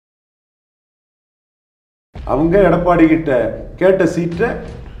அவங்க எடப்பாடி கிட்ட கேட்ட சீட்டை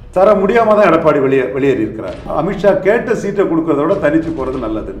தர முடியாமல் தான் எடப்பாடி வெளியேறி இருக்கிறார். அமித்ஷா கேட்ட சீட்டை கொடுக்கறதோட தனிச்சு போகிறது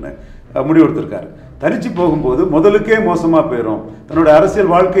நல்லதுன்னு முடிவெடுத்திருக்காரு. தனிச்சு போகும்போது முதலுக்கே மோசமாக போயிடும், தன்னுடைய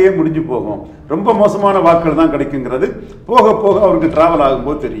அரசியல் வாழ்க்கையே முடிஞ்சு போகும், ரொம்ப மோசமான வாக்குகள் தான் கிடைக்குங்கிறது போக போக அவருக்கு டிராவல்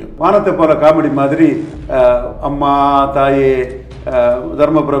ஆகும்போது தெரியும். வானத்தை போல காமெடி மாதிரி அம்மா தாயே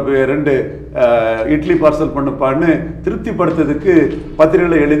தர்மபுரப்பு 2 இட்லி பார்சல் பண்ணுப்பான்னு திருப்திப்படுத்துறதுக்கு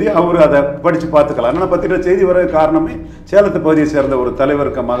பத்திரிகையில் எழுதி அவர் அதை படித்து பார்த்துக்கலாம். ஏன்னா பத்திரிகை செய்தி வர காரணமே சேலத்து பகுதியை சேர்ந்த ஒரு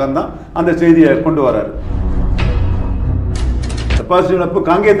தலைவருக்கு மகன் தான் அந்த செய்தியை கொண்டு வர்றாரு. டெபாசிட் இழப்பு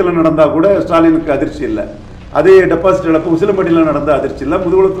காங்கேயத்தில் நடந்தால் கூட ஸ்டாலினுக்கு அதிர்ச்சி இல்லை. அதே டெபாசிட் இழப்பு உசிலம்பட்டியில் நடந்த அதிர்ச்சி இல்லை,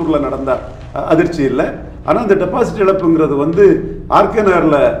 முதுகுளத்தூரில் நடந்த அதிர்ச்சி இல்லை. ஆனால் இந்த டெபாசிட் இழப்புங்கிறது வந்து ஆர்கே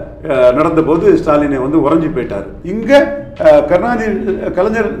நகரில் நடந்தபோது ஸ்டாலினை வந்து உறைஞ்சி போயிட்டார். இங்கே கருணாநிதி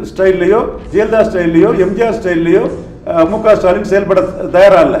கலைஞர் ஸ்டைல்லையோ ஜெயலலிதா ஸ்டைல்லையோ எம்ஜிஆர் ஸ்டைல்லையோ முக ஸ்டாலின் செயல்பட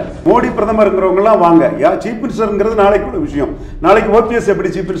தயாராக இல்லை. மோடி பிரதமருங்கிறவங்கலாம் வாங்க, சீஃப் மினிஸ்டருங்கிறது நாளைக்கு உள்ள விஷயம். நாளைக்கு ஓபிஎஸ்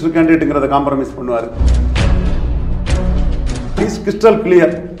எப்படி சீஃப் மினிஸ்டர் கேண்டிடேட்டுங்கிறத காம்ப்ரமைஸ் பண்ணுவார். Is crystal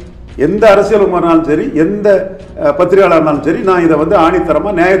clear. எந்த அரசியலுமானாலும் சரி, எந்த பத்திரிகையாளர்னாலும் சரி, நான் இதை வந்து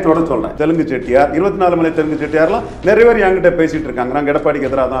ஆணித்தரமாக நியாயத்தோட சொல்கிறேன். தெலுங்கு செட்டியார் 24 மலை தெலுங்கு செட்டியார்லாம் நிறைய பேர் என்கிட்ட பேசிகிட்டு இருக்காங்க, நாங்கள் எடப்பாடிக்கு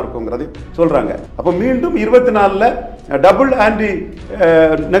எதிராக தான் இருக்கோங்கிறது சொல்கிறாங்க. அப்போ மீண்டும் 24ல் டபுள் ஆன்டி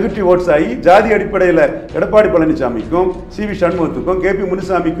நெகட்டிவ் ஓட்ஸ் ஆகி ஜாதி அடிப்படையில் எடப்பாடி பழனிசாமிக்கும் சிவி சண்முகத்துக்கும் கேபி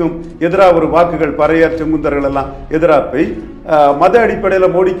முனுசாமிக்கும் எதிராக ஒரு வாக்குகள் பறையர் செங்குந்தர்கள் எல்லாம் எதிராக போய் மத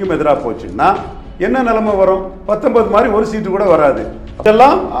அடிப்படையில் மோடிக்கும் எதிராக போச்சுன்னா என்ன நிலைமை வரும்? 19 மாதிரி ஒரு சீட்டு கூட வராது.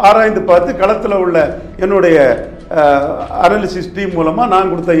 இதெல்லாம் ஆராய்ந்து பார்த்து களத்தில் உள்ள என்னுடைய அனாலிசிஸ் டீம் மூலமாக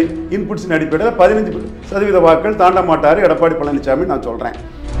நான் கொடுத்த இன்புட்ஸின் அடிப்படையில் 15% வாக்குகள் தாண்ட மாட்டார் எடப்பாடி பழனிசாமி நான் சொல்கிறேன்.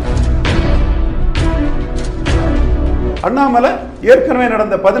 அண்ணாமலை ஏற்கனவே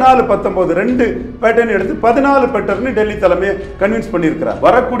நடந்த 14-19 2 பேட்டர்ன் எடுத்து 14 பேட்டர்னு டெல்லி தலைமையை கன்வின்ஸ் பண்ணியிருக்கிறார்.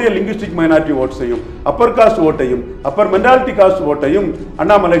 வரக்கூடிய linguistic minority ஓட்ஸையும் upper caste ஓட்டையும் Appar mentality cost ஓட்டையும்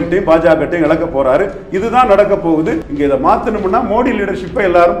அண்ணாமலைகிட்டையும் பாஜகட்டையும் இழக்க போறாரு. இதுதான் நடக்க போகுது. இங்கே இதை மாற்றணும்னா மோடி லீடர்ஷிப்பை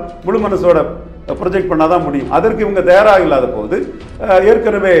எல்லாரும் முழு மனசோட ப்ரொஜெக்ட் பண்ணாதான் முடியும். அதற்கு இவங்க தயாராக இல்லாத போது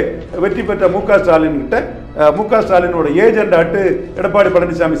ஏற்கனவே வெற்றி பெற்ற முக ஸ்டாலின் கிட்ட முக ஸ்டாலினோட ஏஜெண்டாட்டு எடப்பாடி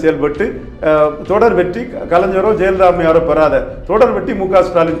பழனிசாமி செயல்பட்டு தொடர் வெற்றி கலைஞரோ ஜெயலலிதாமையாரோ பெறாத தொடர் வெற்றி முக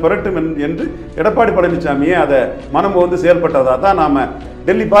ஸ்டாலின் பெறட்டும் என்று எடப்பாடி பழனிசாமியே அதை மனம் வந்து செயல்பட்டதாக தான் நாம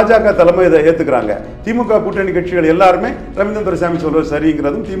டெல்லி பாஜக தலைமை இதை ஏற்றுக்கிறாங்க. திமுக கூட்டணி கட்சிகள் எல்லாருமே ரவீந்திரன் துரைசாமி சொல்வது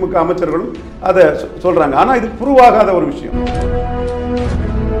சரிங்கிறதும் திமுக அமைச்சர்களும் அதை சொல்றாங்க. ஆனால் இது புருவாகாத ஒரு விஷயம்.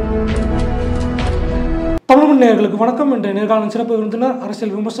 தமிழ்மண் நேயர்களுக்கு வணக்கம். இன்றைய நேர்காணல் சிறப்பு விருந்தினர்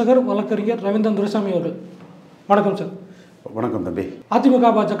அரசியல் விமர்சகர் வழக்கறிஞர் ரவீந்திரன் துரைசாமி அவர்கள். வணக்கம் சார். வணக்கம் தம்பி. அதிமுக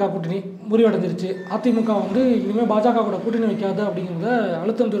பாஜக கூட்டணி முறிவடைஞ்சிருச்சு. அதிமுக வந்து இனிமேல் பாஜக கூட கூட்டணி வைக்காது அப்படிங்கிறத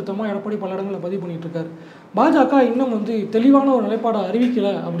அழுத்தம் திருத்தமாக எடப்பாடி பல இடங்களில் பதிவு பண்ணிட்டு இருக்காரு. பாஜக இன்னும் வந்து தெளிவான ஒரு நிலைப்பாடை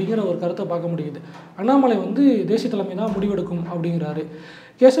அறிவிக்கலை அப்படிங்கிற ஒரு கருத்தை பார்க்க முடியுது. அண்ணாமலை வந்து தேசிய தலைமை தான் முடிவெடுக்கும் அப்படிங்கிறாரு.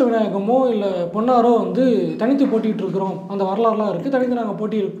 கேசவ விநாயகமோ இல்லை பொன்னாரோ வந்து தனித்து போட்டிகிட்டு இருக்கிறோம், அந்த வரலாறுலாம் இருக்குது, தனித்து நாங்கள்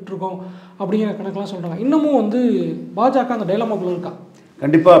போட்டிட்டு இருக்கோம் அப்படிங்கிற கணக்கெலாம் சொல்கிறாங்க. இன்னமும் வந்து பாஜக அந்த டைலமாக்குள்ள இருக்கா?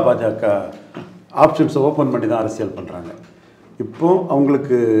 கண்டிப்பாக பாஜக ஆப்ஷன்ஸை ஓப்பன் பண்ணி தான் அரசியல் பண்ணுறாங்க. இப்போது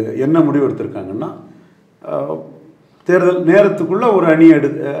அவங்களுக்கு என்ன முடிவு எடுத்திருக்காங்கன்னா, தேர்தல் நேரத்துக்குள்ளே ஒரு அணியை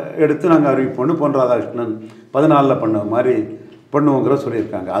எடுத்து நாங்கள் அறிவிப்போன்னு பொன் ராதாகிருஷ்ணன் 14 பண்ண மாதிரி பண்ணுவோங்கிற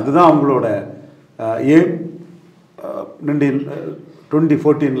சொல்லியிருக்காங்க. அதுதான் அவங்களோட ஏம்.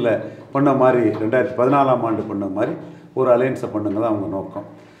 2014 பண்ண மாதிரி 2014ஆம் ஆண்டு பண்ண மாதிரி ஒரு அலையன்ஸை பண்ணுங்க தான் அவங்க நோக்கம்.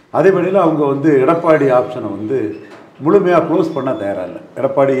 அதே வழியில் அவங்க வந்து எடப்பாடி ஆப்ஷனை வந்து முழுமையாக க்ளோஸ் பண்ண தயாராக இல்லை,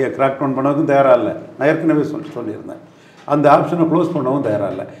 எடப்பாடியை கிராக் டவுன் பண்ணவும் தயாராக இல்லை. நான் ஏற்கனவே சொல்லியிருந்தேன், அந்த ஆப்ஷனை க்ளோஸ் பண்ணவும்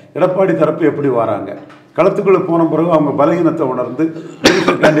தயாராக இல்லை. எடப்பாடி தரப்பு எப்படி வராங்க, களத்துக்குள்ளே போன பிறகு அவங்க பலகீனத்தை உணர்ந்து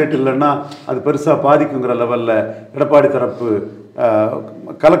கேண்டிடேட் இல்லைன்னா அது பெருசாக பாதிக்குங்கிற லெவலில் எடப்பாடி தரப்பு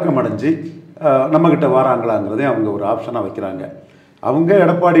கலக்கம் அடைஞ்சு நம்மக்கிட்ட வராங்களாங்கிறதே அவங்க ஒரு ஆப்ஷனாக வைக்கிறாங்க. அவங்க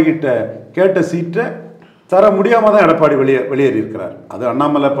எடப்பாடி கிட்ட கேட்ட சீட்டை தர முடியாமல் தான் எடப்பாடி வெளியேறி இருக்கிறார். அது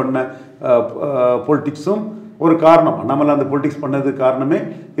அண்ணாமலை பண்ண பொலிட்டிக்ஸும் ஒரு காரணம். அண்ணாமலை அந்த பொலிட்டிக்ஸ் பண்ணது காரணமே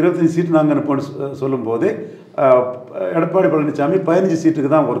 25 சீட்டு நாங்கள் அனுப்போன்னு சொல்லும்போதே எடப்பாடி பழனிசாமி 15 சீட்டுக்கு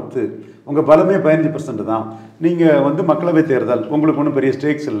தான் ஒர்த்து, உங்கள் பலமே 15% தான், நீங்கள் வந்து மக்களவை தேர்தல் உங்களுக்கு ஒன்றும் பெரிய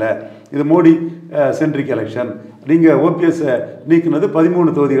ஸ்டேக்ஸ் இல்லை, இது மோடி சென்ட்ரிக் எலெக்ஷன், நீங்கள் ஓபிஎஸ்ஸை நீக்கினது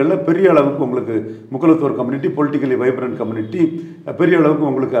 13 தொகுதிகளில் பெரிய அளவுக்கு உங்களுக்கு Mukkulathor community politically vibrant community பெரிய அளவுக்கு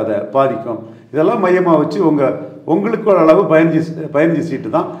உங்களுக்கு அதை பாதிக்கும், இதெல்லாம் மையமாக வச்சு உங்களுக்கு அளவு 15 சீட்டு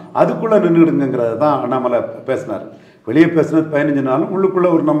தான், அதுக்குள்ளே நின்றுடுங்கிறத தான் அண்ணாமலை பேசினார். வெளியே பேசினது 15 நாளும் உள்ளுக்குள்ளே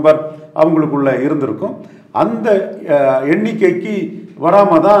ஒரு நம்பர் அவங்களுக்குள்ளே இருந்திருக்கும். அந்த எண்ணிக்கைக்கு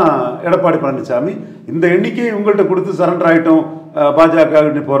வராமல் தான் எடப்பாடி பழனிசாமி இந்த எண்ணிக்கையை உங்கள்கிட்ட கொடுத்து சரண்டர் ஆகிட்டோம் பாஜக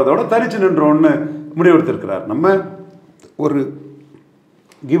போகிறதோட தனிச்சு நின்றோன்னு முடிவெடுத்திருக்கிறார். நம்ம ஒரு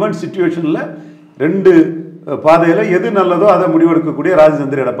கிவன் சிச்சுவேஷனில் 2 பாதையில் எது நல்லதோ அதை முடிவெடுக்கக்கூடிய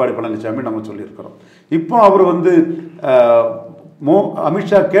ராஜதந்திரி எடப்பாடி பழனிசாமி நம்ம சொல்லியிருக்கிறோம். இப்போ அவர் வந்து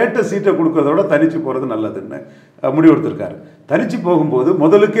அமித்ஷா கேட்ட சீட்டை கொடுக்கறத விட தனிச்சு போகிறது நல்லதுன்னு முடிவெடுத்திருக்காரு. தனிச்சு போகும்போது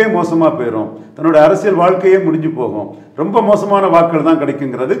முதலுக்கே மோசமாக போயிடும், தன்னோட அரசியல் வாழ்க்கையே முடிஞ்சு போகும், ரொம்ப மோசமான வாக்குகள் தான்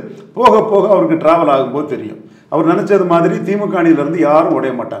கிடைக்குங்கிறது போக போக அவருக்கு டிராவல் ஆகும்போது தெரியும். அவர் நினச்சது மாதிரி திமுக அணியிலேருந்து யாரும்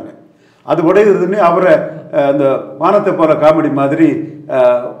உடைய மாட்டாங்க. அது உடையுதுன்னு அவரை அந்த வானத்தை போல காமெடி மாதிரி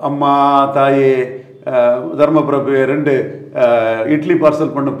அம்மா தாயே தர்மபிரபு 2 இட்லி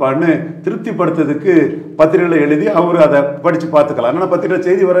பார்சல் பண்ணுப்பான்னு திருப்திப்படுத்துறதுக்கு பத்திரிகையில் எழுதி அவர் அதை படித்து பார்த்துக்கலாம். ஏன்னா பத்திரிகை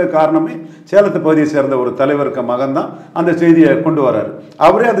செய்தி வர காரணமே சேலத்து பகுதியை சேர்ந்த ஒரு தலைவருக்கு மகன் தான் அந்த செய்தியை கொண்டு வர்றாரு.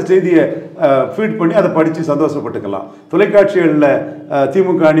 அவரே அந்த செய்தியை ஃபீட் பண்ணி அதை படித்து சந்தோஷப்பட்டுக்கலாம். தொலைக்காட்சிகளில்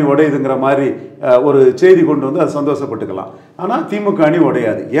திமுக அணி உடையுதுங்கிற மாதிரி ஒரு செய்தி கொண்டு வந்து அதை சந்தோஷப்பட்டுக்கலாம். ஆனால் திமுக அணி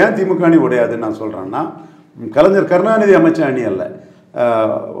உடையாது. ஏன் திமுக அணி உடையாதுன்னு நான் சொல்கிறேன்னா, கலைஞர் கருணாநிதி அமைச்ச அணி அல்ல,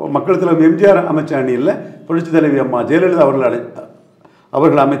 மக்கள் தலைவர் எம்ஜிஆர் அமைச்ச அணி இல்லை, புரட்சி தலைவி அம்மா ஜெயலலிதா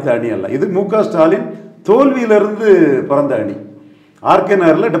அவர்கள் அமைத்த அணி அல்ல. இது மு.க. ஸ்டாலின் தோல்வியிலிருந்து பிறந்த அணி. ஆர்கே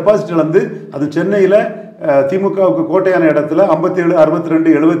நகரில் டெபாசிட் இழந்து, அது சென்னையில் திமுகவுக்கு கோட்டையான இடத்துல 57,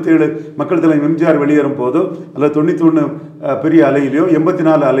 62, 77 மக்கள் தலைவர் எம்ஜிஆர் வெளியேறும் போதோ அல்லது 91 பெரிய அலையிலையோ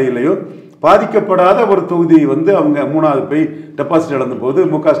 84 அலையிலையோ பாதிக்கப்படாத ஒரு தொகுதி வந்து அவங்க 3வது போய் டெபாசிட் இழந்த போது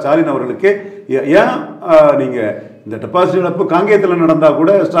மு.க. ஸ்டாலின் அவர்களுக்கு ஏன் நீங்கள் இந்த டெபாசிட் இழப்பு காங்கேயத்தில் நடந்தால்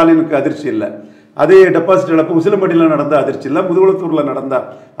கூட ஸ்டாலினுக்கு அதிர்ச்சி இல்லை, அதே டெபாசிட் இழப்பு உசிலம்பட்டியில் நடந்த அதிர்ச்சி இல்லை, முதுகுளத்தூரில் நடந்த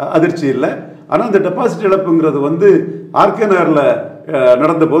அதிர்ச்சி இல்லை. ஆனால் இந்த டெபாசிட் இழப்புங்கிறது வந்து ஆர்கே நகரில்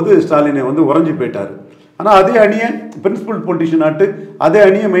நடந்தபோது ஸ்டாலினை வந்து உறைஞ்சி போயிட்டார். ஆனால் அதே அணியை பிரின்சிபல் பொலிட்டிஷியன் ஆட்டு அதே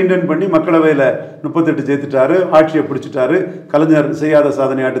அணியை மெயின்டைன் பண்ணி மக்களவையில் 38 ஜெயித்துட்டாரு, ஆட்சியை பிடிச்சிட்டாரு. கலைஞர் செய்யாத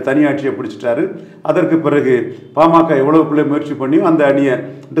சாதனையாட்டு தனி ஆட்சியை பிடிச்சிட்டாரு. அதற்கு பிறகு பாமக எவ்வளவு பிள்ளை முயற்சி பண்ணியும் அந்த அணியை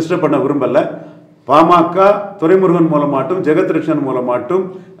டிஸ்டர்ப் பண்ண விரும்பலை. பாமக துரைமுருகன் மூலமாட்டும் ஜெகத் ரட்சன் மூலமாட்டும்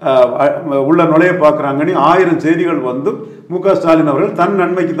உள்ள நுழைய பார்க்குறாங்கன்னு 1000 செய்திகள் வந்து மு.க. ஸ்டாலின் அவர்கள் தன்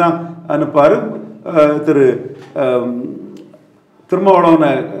நன்மைக்கு தான் அனுப்பார். திரு திருமாவளவனை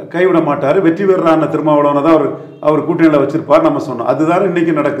கைவிட மாட்டார். வெற்றி பெறான திருமாவளவனை தான் அவர் கூட்டணியில் வச்சிருப்பார் நம்ம சொன்னோம். அதுதான்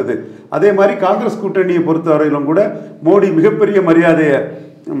இன்னைக்கு நடக்குது. அதே மாதிரி காங்கிரஸ் கூட்டணியை பொறுத்தவரையிலும் கூட மோடி மிகப்பெரிய மரியாதையை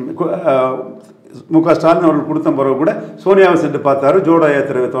மு.க. ஸ்டாலின் அவர்கள் கொடுத்த பிறகு கூட சோனியாவை சென்று பார்த்தாரு, ஜோடோ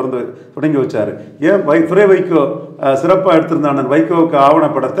யாத்திரை தொடங்கி வச்சார். ஏன் துறை வைகோ சிறப்பாக எடுத்திருந்தான வைகோவுக்கு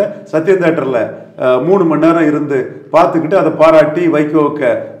ஆவணப்படத்தை சத்யம் தேட்டரில் 3 மணி நேரம் இருந்து பார்த்துக்கிட்டு அதை பாராட்டி வைகோவுக்கு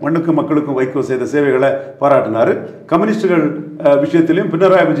மண்ணுக்கும் மக்களுக்கும் வைகோ செய்த சேவைகளை பாராட்டினார். கம்யூனிஸ்டுகள் விஷயத்திலையும்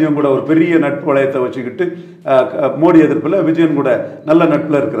பினராயி விஜயன் கூட ஒரு பெரிய நட்பு வளையத்தை வச்சுக்கிட்டு மோடி எதிர்ப்பில் விஜயன் கூட நல்ல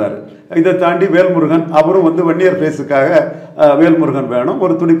நட்பில் இருக்கிறார். இதை தாண்டி வேல்முருகன் அவரும் வந்து வன்னியர் ஃபேஸுக்காக வேல்முருகன் வேணும்,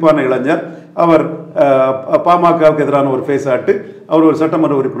 ஒரு துடிப்பான இளைஞர். அவர் பாமகவுக்கு எதிரான ஒரு ஃபேஸ் ஆட்டு அவர் ஒரு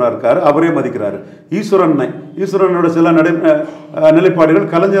சட்டமன்ற உறுப்பினர் இருக்கார், அவரே மதிக்கிறார். ஈஸ்வரனோட சில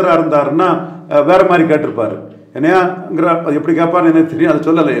நிலைப்பாடுகள் கலைஞராக இருந்தாருன்னா வேற மாதிரி கேட்டிருப்பாரு. என்னையாங்கிற எப்படி கேட்பாரு எனக்கு தெரியும், அதை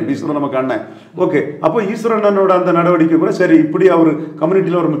சொல்லலை. ஈஸ்வரன் நமக்கு அண்ணன், ஓகே. அப்போ ஈஸ்வரனோட அந்த நடவடிக்கை கூட சரி, இப்படி அவர்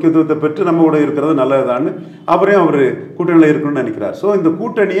கம்யூனிட்டியில் ஒரு முக்கியத்துவத்தை பெற்று நம்ம கூட இருக்கிறது நல்லதுதான்னு அவரையும் அவர் கூட்டணியில் இருக்கணும்னு நினைக்கிறார். ஸோ இந்த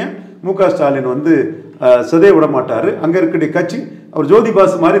கூட்டணியை மு.க. ஸ்டாலின் வந்து சதைய விட மாட்டார். அங்கே இருக்கக்கூடிய கட்சி அவர் ஜோதி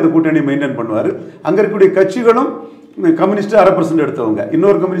பாசு மாதிரி இந்த கூட்டணியை மெயின்டைன் பண்ணுவார். அங்கே இருக்கக்கூடிய கட்சிகளும் கம்யூனிஸ்ட்டு 1/2% எடுத்தவங்க,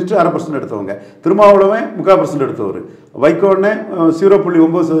 இன்னொரு கம்யூனிஸ்ட்டு 1/2% எடுத்தவங்க, திருமாவளவன் 3/4% எடுத்தவர், வைகோன்னு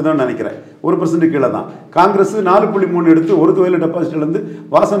 0.9% நினைக்கிறேன், 1% கீழே தான். காங்கிரஸ் 4.3 எடுத்து ஒரு தொகையில் டெபாசிட்லேருந்து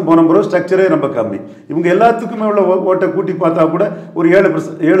வாசன் போன பிறகு ஸ்ட்ரக்சரே ரொம்ப கம்மி. இவங்க எல்லாத்துக்குமே உள்ள ஓட்டை கூட்டி பார்த்தா கூட ஒரு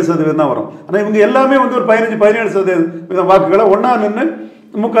 7% தான் வரும். ஆனால் இவங்க எல்லாமே வந்து ஒரு 15-17% வாக்குகளை ஒன்றா நின்று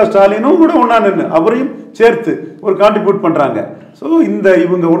மு.க. ஸ்டாலினும் கூட ஒன்றா நின்று அவரையும் சேர்த்து ஒரு கான்ட்ரிபியூட் பண்ணுறாங்க. ஸோ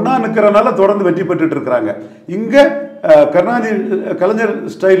இவங்க ஒன்றா நிற்கிறனால தொடர்ந்து வெற்றி பெற்றுட்டு இருக்கிறாங்க. இங்கே கலைஞர்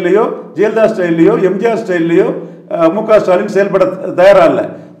ஸ்டைல்லையோ ஜெயலலிதா ஸ்டைல்லையோ எம்ஜிஆர் ஸ்டைல்லையோ மு.க. ஸ்டாலின் செயல்பட தயாராக இல்லை.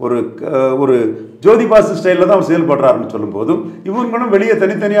 ஒரு ஜோதிபாசு ஸ்டைலில் தான் அவர் செயல்படுறாருன்னு சொல்லும் போதும் இவங்களும் வெளியே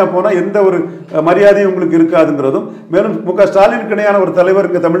தனித்தனியாக போனால் எந்த ஒரு மரியாதையும் உங்களுக்கு இருக்காதுங்கிறதும், மேலும் மு.க. ஸ்டாலினுக்கு இணையான ஒரு தலைவர்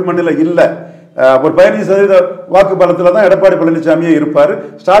இங்கே தமிழ் மண்ணில் இல்லை. ஒரு 15% வாக்கு பலத்தில் தான் எடப்பாடி பழனிசாமியே இருப்பார்.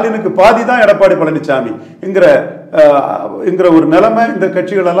 ஸ்டாலினுக்கு பாதி தான் எடப்பாடி பழனிசாமி என்கிற ஒரு நிலைமை இந்த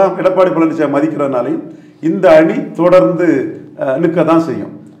கட்சிகளெல்லாம் எடப்பாடி பழனிசாமி மதிக்கிறதுனாலையும் இந்த அணி தொடர்ந்து நிற்க தான்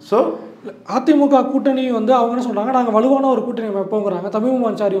செய்யும். ஸோ அதிமுக கூட்டணி வந்து அவங்க என்ன சொல்கிறாங்க, நாங்கள் வலுவான ஒரு கூட்டணி வைப்போங்கிறாங்க.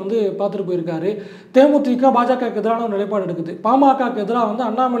 தமிழ்மன்சாரி வந்து பார்த்துட்டு போயிருக்காரு. தேமுதிக பாஜகவுக்கு எதிரான ஒரு நிலைப்பாடு எடுக்குது. பாமகவுக்கு எதிராக வந்து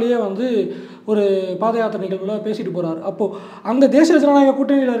அண்ணாமலையே வந்து ஒரு பாத யாத்திரை நிகழ்வில் பேசிட்டு போகிறார். அப்போது அந்த தேசிய ஜனநாயக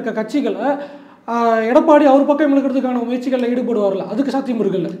கூட்டணியில் இருக்க கட்சிகளை எடப்பாடி அவர் பக்கம் இழுக்கிறதுக்கான முயற்சிகளில் ஈடுபடுவார்ல, அதுக்கு சாத்தியம்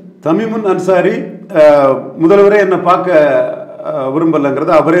இருக்குல்ல? தமிழ்மன் அன்சாரி முதல்வரே என்னை பார்க்க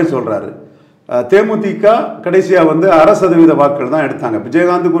விரும்பலைங்கிறத அவரே சொல்கிறாரு. தேமுதிக கடைசியாக வந்து 1% வாக்குகள் தான் எடுத்தாங்க.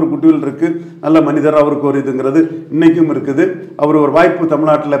 விஜயகாந்துக்கு ஒரு குட்டுவில் இருக்குது, நல்ல மனிதர், அவருக்கு ஒரு இதுங்கிறது இன்றைக்கும் இருக்குது. அவர் ஒரு வாய்ப்பு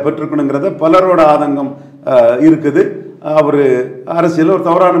தமிழ்நாட்டில் பெற்றுக்கணுங்கிறத பலரோட ஆதங்கம் இருக்குது. அவர் அரசியல் ஒரு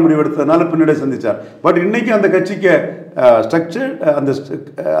தவறான முடிவு எடுத்ததுனால பின்னாடி சந்தித்தார். பட் இன்னைக்கு அந்த கட்சிக்கு ஸ்ட்ரக்சர்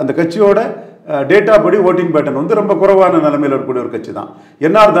அந்த கட்சியோட டேட்டா படி ஓட்டிங் பேட்டர்ன் வந்து ரொம்ப குறைவான நிலைமையில் இருக்கக்கூடிய ஒரு கட்சி தான்.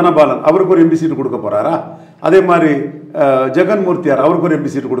 என்ஆர் தனபாலன் அவருக்கு ஒரு எம்பி சீட்டு கொடுக்க போறாரா? அதே மாதிரி ஜெகன்மூர்த்தியார் அவருக்கு ஒரு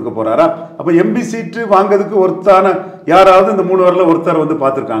எம்பி சீட்டு கொடுக்க போறாரா? அப்போ எம்பி சீட்டு வாங்கிறதுக்கு ஒருத்தான யாராவது இந்த 3 பேரில் ஒருத்தர் வந்து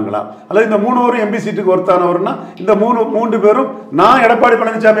பார்த்துருக்காங்களா? அல்லது இந்த 3 பேரும் எம்பி சீட்டுக்கு ஒருத்தானவர்னா இந்த 3 பேரும் நான் எடப்பாடி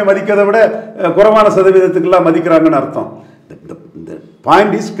பழனிசாமி மதிக்கிறதை விட குறைவான சதவீதத்துக்கெல்லாம் மதிக்கிறாங்கன்னு அர்த்தம். இந்த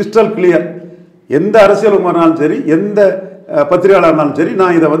பாயிண்ட் இஸ் கிறிஸ்டல் கிளியர். எந்த அரசியல் இருந்தாலும் சரி, எந்த பத்திரிகையாளர் இருந்தாலும் சரி,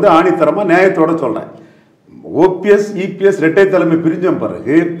 நான் இதை வந்து ஆணித்தரமாக நியாயத்தோட சொல்கிறேன். ஓபிஎஸ் இபிஎஸ் இரட்டை தலைமை பிரிஞ்ச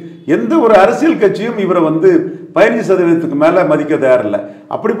பிறகு எந்த ஒரு அரசியல் கட்சியும் இவரை வந்து 15% மேலே மதிக்க தயாரில்லை.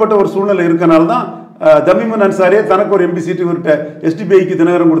 அப்படிப்பட்ட ஒரு சூழ்நிலை இருக்கனால தான் தமிழ்மன் அன்சாரியே தனக்கு ஒரு எம்பி சீட்டு இவர்கிட்ட எஸ்டிபிஐக்கு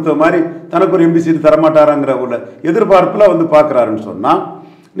தினகரன் கொடுத்த மாதிரி தனக்கு ஒரு எம்பி சீட்டு தரமாட்டாராங்கிற உள்ள எதிர்பார்ப்பில் வந்து பார்க்குறாருன்னு சொன்னால்,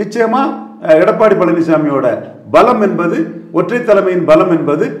 நிச்சயமாக எடப்பாடி பழனிசாமியோட பலம் என்பது, ஒற்றை தலைமையின் பலம்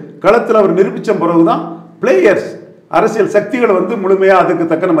என்பது களத்தில் அவர் நிரூபித்த பிறகுதான் பிளேயர்ஸ் அரசியல் சக்திகளை வந்து முழுமையாக அதுக்கு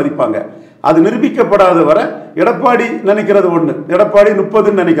தக்கன மதிப்பாங்க. அது நிரூபிக்கப்படாத வர எடப்பாடி நினைக்கிறது ஒன்று, எடப்பாடி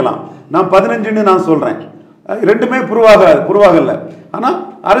 30ன்னு நினைக்கலாம், நான் 15ன்னு நான் சொல்கிறேன். ரெண்டுமே புருவாகல. ஆனால்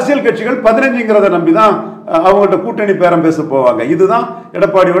அரசியல் கட்சிகள் 15ங்கிறத நம்பி தான் அவங்கள்ட்ட கூட்டணி பேரம் பேச போவாங்க. இதுதான்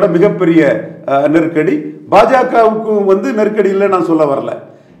எடப்பாடியோட மிகப்பெரிய நெருக்கடி. பாஜகவுக்கு வந்து நெருக்கடி இல்லை நான் சொல்ல வரல.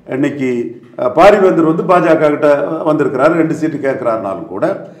 இன்னைக்கு பாரிவேந்தர் வந்து பாஜக கிட்ட வந்திருக்கிறாரு, 2 சீட்டு கேட்கிறாருனாலும் கூட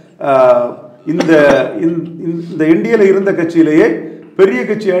இந்த இந்தியாவில் இருந்த கட்சியிலேயே பெரிய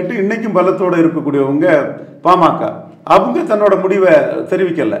கட்சியாட்டு இன்னைக்கும் பலத்தோடு இருக்கக்கூடியவங்க பாமக. அவங்க தன்னோட முடிவை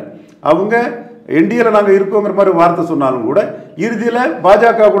தெரிவிக்கல. அவங்க என்டிஏல நாங்கள் இருக்கோங்கிற மாதிரி வார்த்தை சொன்னாலும் கூட இறுதியில்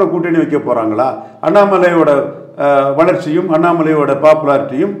பாஜக கூட கூட்டணி வைக்க போகிறாங்களா? அண்ணாமலையோட வளர்ச்சியும் அண்ணாமலையோட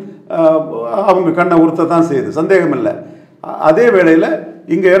பாப்புலாரிட்டியும் அவங்க கண்ணை உறுத்த தான் செய்யுது, சந்தேகம் இல்லை. அதே வேளையில்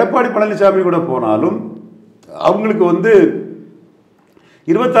இங்கே எடப்பாடி பழனிசாமி கூட போனாலும் அவங்களுக்கு வந்து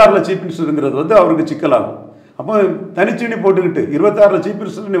 26 சீஃப் மினிஸ்டருங்கிறது வந்து அவருக்கு சிக்கலாகும். அப்போ தனிச்சீனி போட்டுக்கிட்டு 26 சீஃப்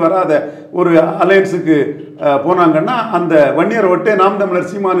மினிஸ்டர் வராத ஒரு அலையன்ஸுக்கு போனாங்கன்னா அந்த வன்னியரை ஒட்டே நாம் தமிழர்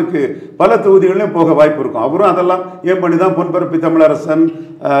சீமானுக்கு பல தொகுதிகளிலும் போக வாய்ப்பு இருக்கும். அவரும் அதெல்லாம் ஏன் பண்ணி தான் பொன்பரப்பி தமிழரசன்,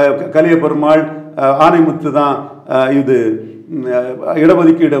 கலிய பெருமாள், ஆனைமுத்து தான் இது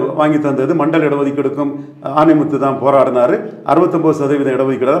இடஒதுக்கீடு வாங்கி தந்தது. மண்டல இடஒதுக்கீடுக்கும் ஆனைமுத்து தான் போராடினார். 69%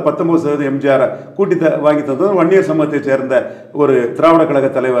 இடஒதுக்கீடு, 19% எம்ஜிஆர் கூட்டி வாங்கி தந்தது வன்னியர் சமூகத்தை சேர்ந்த ஒரு திராவிட கழக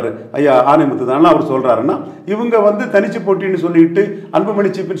தலைவர் ஐயா ஆனைமுத்து தான். அவர் சொல்றாருன்னா இவங்க வந்து தனிச்சு போட்டின்னு சொல்லிட்டு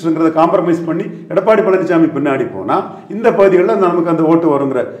அன்புமணி சீஃப் மினிஸ்டருங்கிறத காம்ப்ரமைஸ் பண்ணி எடப்பாடி பழனிசாமி பின்னாடி போனால் இந்த பகுதிகளில் நமக்கு அந்த ஓட்டு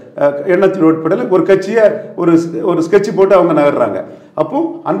வருங்கிற எண்ணத்தில் உட்படல ஒரு கட்சியை ஒரு ஸ்கெட்ச் போட்டு அவங்க நகர்றாங்க. அப்போ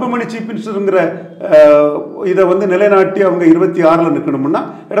அன்புமணி சீஃப் மினிஸ்டருங்கிற இதை வந்து நிலைநாட்டி அவங்க 26ல் நிற்கணும்னா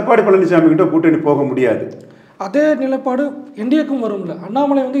எடப்பாடி பழனிசாமி கிட்ட கூட்டணி போக முடியாது. அதே நிலைப்பாடு என்டிஏக்கும் வரும்ல.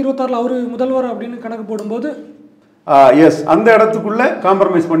 அண்ணாமலை வந்து 26ல் அவர் முதல்வர் அப்படின்னு கணக்கு போடும்போது எஸ், அந்த இடத்துக்குள்ள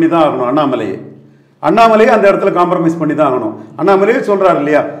காம்ப்ரமைஸ் பண்ணி தான் ஆகணும். அண்ணாமலையே அந்த இடத்துல காம்ப்ரமைஸ் பண்ணி தான் ஆகணும். அண்ணாமலையே சொல்றாரு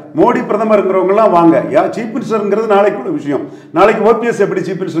இல்லையா, மோடி பிரதமருங்கிறவங்கலாம் வாங்க, சீஃப் மினிஸ்டருங்கிறது நாளைக்கு விஷயம். நாளைக்கு ஓபிஎஸ் எப்படி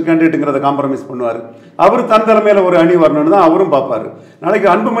சீஃப் மினிஸ்டர் கேண்டிடேட்டுங்கிறத காம்ப்ரமைஸ் பண்ணுவார். அவர் தன் தலைமையில் ஒரு அணி வரணும்னு தான் அவரும் பார்ப்பாரு. நாளைக்கு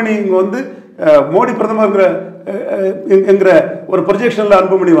அன்புமணி இங்கே வந்து மோடி பிரதமருங்கிற ஒரு ப்ரொஜெக்ஷனில்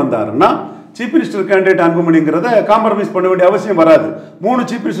அன்புமணி வந்தாருன்னா சீஃப் மினிஸ்டர் கேண்டிடேட் அன்புமணிங்கிறத காம்ப்ரமைஸ் பண்ண வேண்டிய அவசியம் வராது. 3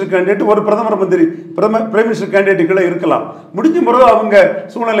 சீஃப் மினிஸ்டர் கேண்டிடேட், ஒரு பிரைம் மினிஸ்டர் கேண்டிடேட்டுகளை இருக்கலாம். முடிஞ்ச முறை அவங்க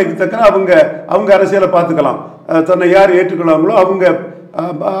சூழ்நிலைக்கு தக்கன அவங்க அரசியலை பார்த்துக்கலாம். தன்னை யார் ஏற்றுக்கொள்ளாங்களோ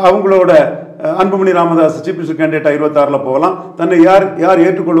அவங்களோட அன்புமணி ராமதாஸ் சீஃப் மினிஸ்டர் கேண்டிடேட்டாக 26ல் போகலாம். தன்னை யார்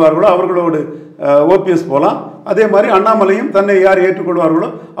ஏற்றுக்கொள்வார்களோ அவர்களோடு ஓபிஎஸ் போகலாம். அதே மாதிரி அண்ணாமலையும் தன்னை யார் ஏற்றுக்கொள்வார்களோ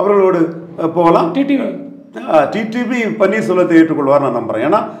அவர்களோடு போகலாம். டிடிவி பன்னீர்செல்வத்தை ஏற்றுக்கொள்வார் நான் நம்புறேன்.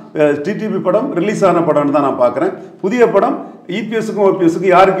 ஏன்னா டிடிவி படம் ரிலீஸ் ஆன படம்னு தான் நான் பார்க்குறேன். புதிய படம் இபிஎஸ்க்கும்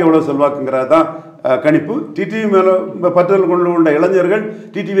ஓபிஎஸ்க்கும் யாருக்கு எவ்வளோ செல்வாக்குங்கிறது தான் கணிப்பு. டிடிவி மேலே பற்றல் கொண்டுள்ள இளைஞர்கள்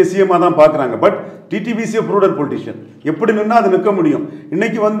டிடிவி சிஎம்மாக தான் பார்க்குறாங்க. But TTV is a prudent politician. எப்படி நின்னா அது நிற்க முடியும்.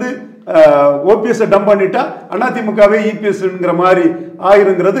 இன்னைக்கு வந்து ஓபிஎஸ்ஸை டம்ப் பண்ணிட்டா அதிமுகவே இபிஎஸ்ங்கிற மாதிரி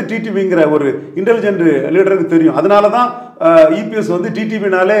ஆயிருங்கிறது டிடிவிங்கிற ஒரு இன்டெலிஜென்ட் லீடருக்கு தெரியும். அதனால தான் இபிஎஸ் வந்து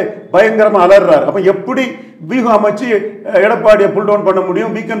டிடிவினாலே பயங்கரமாக அலறாரு. அப்போ எப்படி வியூகம் அமைச்சு எடப்பாடியை புல் டவுன் பண்ண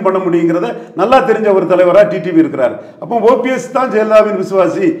முடியும், வீக்கன் பண்ண முடியுங்கிறத நல்லா தெரிஞ்ச ஒரு தலைவராக டிடிவி இருக்கிறார். அப்போ ஓபிஎஸ் தான் ஜெயலலிதாவின்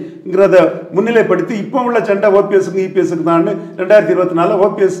விசுவாசிங்கிறத முன்னிலைப்படுத்தி இப்போ உள்ள சண்டை ஓபிஎஸ்க்கு இபிஎஸ்க்கு தான்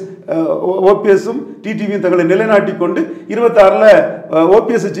 2024 ஓபிஎஸும் டிடிவியும் தங்களை நிலைநாட்டி கொண்டு 26ல்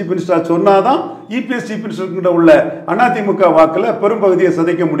ஓபிஎஸ் சீஃப் மினிஸ்டர் சொன்னாதான் இபிஎஸ் சீஃப் மினிஸ்டர் உள்ள அதிமுக வாக்கில் பெரும்பகுதியை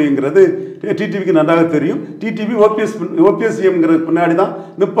சதைக்க முடியுங்கிறது டிடிவிக்கு நன்றாக தெரியும். டிடிவி ஓபிஎஸ் சிஎம்ங்கிறது பின்னாடி தான்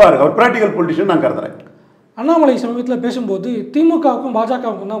நிற்பார். அவர் பிராக்டிக்கல் பொலிட்டிஷியன் நான் கருதுறேன். அண்ணாமலை சமீபத்தில் பேசும்போது திமுகவுக்கும்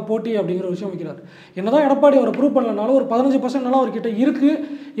பாஜகவுக்கும் தான் போட்டி அப்படிங்கிற விஷயம் வைக்கிறார். என்னதான் எடப்பாடி அவரை ப்ரூவ் பண்ணலனாலும் ஒரு 15% அவர்கிட்ட இருக்குது.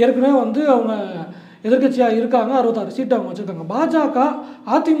 ஏற்கனவே வந்து அவங்க எதிர்க்கட்சியாக இருக்காங்க, 66 சீட்டு அவங்க வச்சுருக்காங்க. பாஜக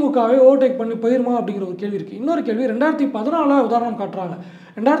அதிமுகவை ஓவர்டேக் பண்ணி போயிருமா அப்படிங்கிற ஒரு கேள்வி இருக்குது. இன்னொரு கேள்வி, 2014 உதாரணம் காட்டுறாங்க.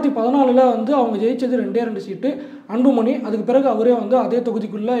 2014 வந்து அவங்க ஜெயிச்சது 2 சீட்டு, அன்புமணி. அதுக்கு பிறகு அவரே வந்து அதே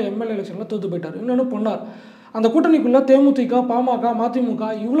தொகுதிக்குள்ளே எம்எல்ஏ எலெக்ஷனில் தோற்று போயிட்டார். இன்னொன்று பொன்னார். அந்த கூட்டணிக்குள்ளே தேமுதிக, பாமக, மதிமுக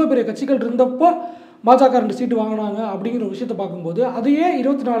இவ்வளோ பெரிய கட்சிகள் இருந்தப்போ பாஜக 2 சீட்டு வாங்கினாங்க அப்படிங்கிற ஒரு விஷயத்தை பார்க்கும்போது அதையே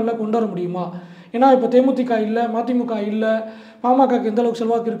 24 கொண்டு வர முடியுமா? ஏன்னா இப்போ தேமுதிக இல்லை, மதிமுக இல்லை, பாமகக்கு எந்த அளவுக்கு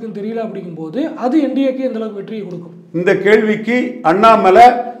செல்வாக்கு இருக்குன்னு தெரியல. அப்படிங்கும்போது அது என்டிஏக்கு எந்த அளவுக்கு வெற்றியை கொடுக்கும்? இந்த கேள்விக்கு அண்ணாமலை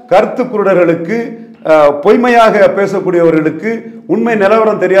கருத்து குருடர்களுக்கு, பொய்மையாக பேசக்கூடியவர்களுக்கு, உண்மை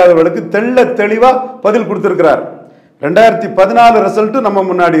நிலவரம் தெரியாதவர்களுக்கு தெள்ள தெளிவாக பதில் கொடுத்திருக்கிறார். 2014 ரிசல்ட்டு நம்ம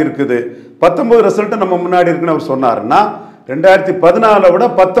முன்னாடி இருக்குது, 19 ரிசல்ட்டு நம்ம முன்னாடி இருக்குன்னு அவர் சொன்னார்னா, 2014 விட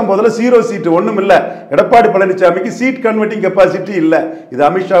 19ல் 0 சீட்டு, ஒன்றும் இல்லை. எடப்பாடி பழனிசாமிக்கு சீட் கன்வெர்ட்டிங் கெப்பாசிட்டி இல்லை. இது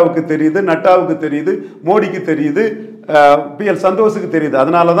அமித்ஷாவுக்கு தெரியுது, நட்டாவுக்கு தெரியுது, மோடிக்கு தெரியுது, பிஎல் சந்தோஷுக்கு தெரியுது.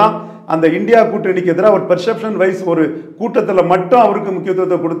 அதனால தான் அந்த இந்தியா கூட்டணிக்கு எதிராக ஒரு பெர்செப்ஷன் வைஸ் ஒரு கூட்டத்தில் மட்டும் அவருக்கு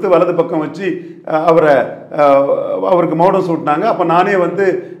முக்கியத்துவத்தை கொடுத்து வலது பக்கம் வச்சு அவருக்கு மௌனம் சூட்டினாங்க. அப்போ நானே வந்து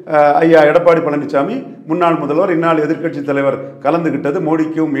ஐயா எடப்பாடி பழனிசாமி முன்னாள் முதல்வர், இந்நாள் எதிர்க்கட்சி தலைவர் கலந்துக்கிட்டது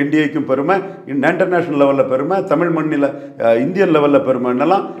மோடிக்கும் என்டிஏக்கும் பெருமை, இன்டர்நேஷனல் லெவலில் பெருமை, தமிழ் மண்ணில் இந்தியன் லெவலில்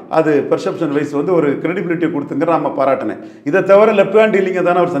பெருமைன்னெல்லாம் அது பெர்செப்ஷன் வைஸ் வந்து ஒரு கிரெடிபிலிட்டி கொடுத்துங்கிற நம்ம பாராட்டினேன். இதை தவிர லெஃப்ட் ஹேண்ட் டீலிங்கை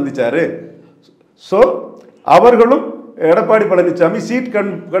தானே அவர் சந்திச்சார். ஸோ அவர்களும் எடப்பாடி பழனிசாமி சீட்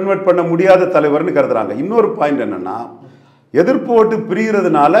கன்வெர்ட் பண்ண முடியாத தலைவர்னு கருதுறாங்க. இன்னொரு பாயிண்ட் என்னன்னா, எதிர்ப்பு ஓட்டு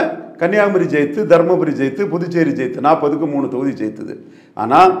பிரிகிறதுனால கன்னியாகுமரி ஜெயித்து, தருமபுரி ஜெயித்து, புதுச்சேரி ஜெயித்து, 40க்கு 3 தொகுதி ஜெயித்தது.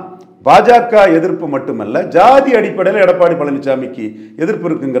 ஆனால் பாஜக எதிர்ப்பு மட்டுமல்ல, ஜாதி அடிப்படையில் எடப்பாடி பழனிசாமிக்கு எதிர்ப்பு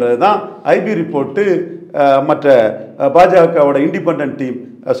இருக்குங்கிறது தான் ஐபி ரிப்போர்ட்டு, மற்ற பாஜகவோட இண்டிபெண்டன்ட் டீம்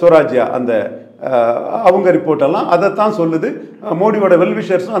ஸ்வராஜ்யா அந்த அவங்க ரிப்போர்ட்டெல்லாம் அதைத்தான் சொல்லுது. மோடியோட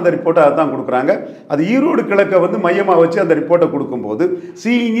வெல்விஷர்ஸும் அந்த ரிப்போர்ட்டை அதை தான் கொடுக்குறாங்க. அது ஈரோடு கிழக்கை வந்து மையமாக வச்சு அந்த ரிப்போர்ட்டை கொடுக்கும்போது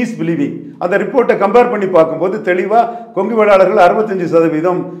சீயிங் இஸ் பிலீவிங். அந்த ரிப்போர்ட்டை கம்பேர் பண்ணி பார்க்கும்போது தெளிவாக கொங்கு வேளாளர்கள்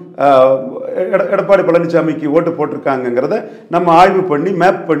 65% எடப்பாடி பழனிசாமிக்கு ஓட்டு போட்டிருக்காங்கிறத நம்ம ஆய்வு பண்ணி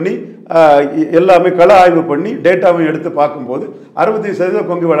மேப் பண்ணி எல்லாமே கள ஆய்வு பண்ணி டேட்டாவையும் எடுத்து பார்க்கும்போது 65%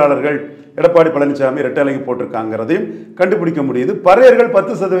 கொங்கு வேளாளர்கள் எடப்பாடி பழனிசாமி இரட்டைலைக்கு போட்டிருக்காங்கிறதையும் கண்டுபிடிக்க முடியுது. பறையர்கள்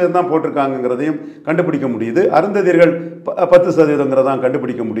 10% தான் போட்டிருக்காங்கிறதையும் கண்டுபிடிக்க முடியுது. அருந்ததியர்கள் 10%ங்கிறதான்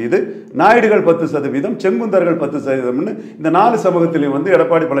கண்டுபிடிக்க முடியுது. நாயுடுகள் 10%, செங்குந்தர்கள் 10%. இந்த 4 சமூகத்திலையும் வந்து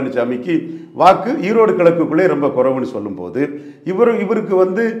எடப்பாடி பழனிசாமிக்கு வாக்கு ஈரோடு கிழக்குக்குள்ளே ரொம்ப குறைவுன்னு சொல்லும்போது இவருக்கு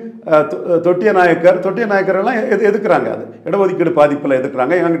வந்து தொட்டிய நாயக்கரெல்லாம் எதுக்குறாங்க. அது இடஒதுக்கீடு பாதிப்பில்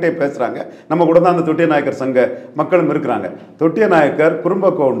எதுக்குறாங்க, என்கிட்டே பேசுகிறாங்க. நம்ம கூட தான் அந்த தொட்டிய நாயக்கர் சங்க மக்களும் இருக்கிறாங்க. தொட்டிய நாயக்கர், குறும்ப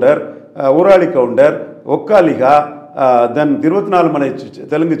கவுண்டர், ஊராளி கவுண்டர், ஒக்காலிகா, தென் 24 மலை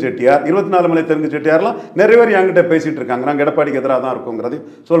தெலுங்கு செட்டியார், 24 மலை தெலுங்கு செட்டியார்லாம் நிறைய பேர் என்கிட்ட பேசிகிட்டு இருக்காங்க. நாங்கள் எடப்பாடிக்கு எதிராக தான் இருக்கோங்கிறதையும்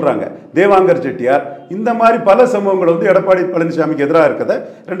சொல்கிறாங்க. தேவாங்கர் செட்டியார், இந்த மாதிரி பல சமூகங்கள் வந்து எடப்பாடி பழனிசாமிக்கு எதிராக இருக்கிறத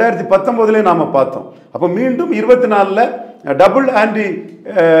 2019 நாம் பார்த்தோம். அப்போ மீண்டும் 24ல் டபுள் ஆன்டி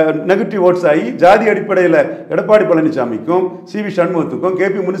நெகட்டிவ் ஓட்ஸ் ஆகி ஜாதி அடிப்படையில் எடப்பாடி பழனிசாமிக்கும் சிவி சண்முகத்துக்கும்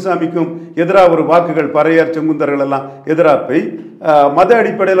கேபி முனுசாமிக்கும் எதிராக ஒரு வாக்குகள் பறையர் செங்குந்தர்கள் எல்லாம் எதிராக போய் மத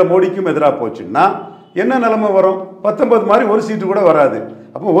அடிப்படையில் மோடிக்கும் எதிராக போச்சுன்னா என்ன நிலைமை வரும்? 19 மாதிரி ஒரு சீட்டு கூட வராது.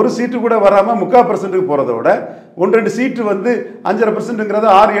 அப்போ ஒரு சீட்டு கூட வராமல் 3/4% போகிறத விட 1-2 சீட்டு வந்து 5.5%ங்கிறத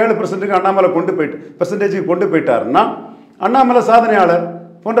 6-7% அண்ணாமலை கொண்டு போயிட்டாருன்னா அண்ணாமலை சாதனையாளர்.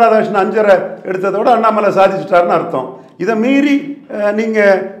 பொன் ராதாகிருஷ்ணன் 5.5 எடுத்ததோட அண்ணாமலை சாதிச்சுட்டாருன்னு அர்த்தம். இதை மீறி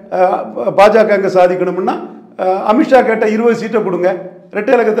நீங்கள் பாஜக எங்கே சாதிக்கணும்னா அமித்ஷா கேட்ட 20 சீட்டை கொடுங்க,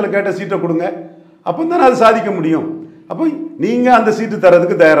 ரெட்டை இலக்கத்தில் கேட்ட சீட்டை கொடுங்க, அப்போ தானே அது சாதிக்க முடியும். அப்போ நீங்கள் அந்த சீட்டு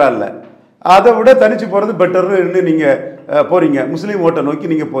தரதுக்கு தயாராக இல்லை. அதை விட தனிச்சு போகிறது பெட்டர்னு நீங்கள் போகிறீங்க, முஸ்லீம் ஓட்டை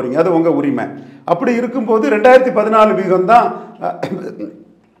நோக்கி நீங்கள் போகிறீங்க, அது உங்கள் உரிமை. அப்படி இருக்கும்போது 2014 வீகம் தான்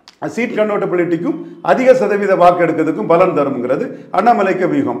சீட் கன்வெர்ட்டபிலிட்டிக்கும் அதிக சதவீத வாக்கு எடுக்கிறதுக்கும் பலன் தரும்ங்கிறது அண்ணாமலைக்கு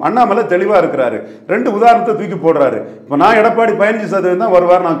வியூகம். அண்ணாமலை தெளிவாக இருக்கிறாரு. 2 உதாரணத்தை தூக்கி போடுறாரு. இப்போ நான் எடப்பாடி 15% தான்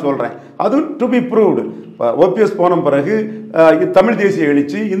வருவார் நான் சொல்கிறேன். அதுவும் டு பி ப்ரூவ்டு. ஓபிஎஸ் போன பிறகு தமிழ் தேசிய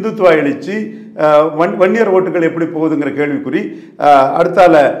எழுச்சி, இந்துத்துவா எழுச்சி, வன்னியர் ஓட்டுகள் எப்படி போகுதுங்கிற கேள்விக்குறி,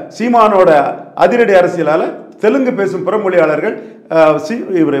 அடுத்தால சீமானோட அதிரடி அரசியலால் தெலுங்கு பேசும் புறமொழியாளர்கள்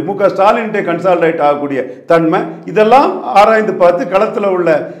இவர் மு.க. ஸ்டாலின்கிட்டே கன்சால்டேட் ஆகக்கூடிய தன்மை, இதெல்லாம் ஆராய்ந்து பார்த்து களத்தில் உள்ள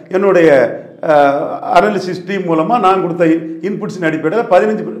என்னுடைய அனாலிசிஸ் டீம் மூலமாக நான் கொடுத்த இன்புட்ஸின் அடிப்படையில்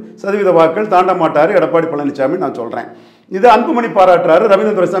 15% வாக்குகள் தாண்ட மாட்டார் எடப்பாடி பழனிசாமி நான் சொல்கிறேன். இது அன்புமணி பாராட்டுறாரு.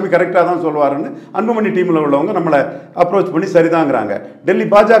 ரவீந்திரன் துரைசாமி கரெக்டாக தான் சொல்வாருன்னு அன்புமணி டீமில் உள்ளவங்க நம்மளை அப்ரோச் பண்ணி சரிதாங்கிறாங்க. டெல்லி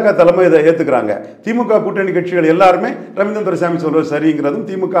பாஜக தலைமை இதை ஏற்றுக்கிறாங்க. திமுக கூட்டணி கட்சிகள் எல்லாருமே ரவீந்திரன் துரைசாமி சொல்வது சரிங்கிறதும்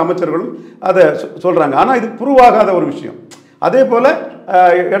திமுக அமைச்சர்களும் அதை சொல்கிறாங்க. ஆனால் இது ப்ரூவ் ஆகாத ஒரு விஷயம். அதே போல்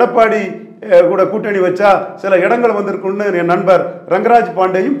எடப்பாடி கூட கூட்டணி வச்சா சில இடங்கள் வந்திருக்குன்னு என் நண்பர் ரங்கராஜ்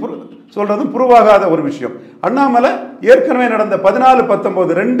பாண்டேயும் சொல்றதும் புருவாகாத ஒரு விஷயம். அண்ணாமலை ஏற்கனவே நடந்த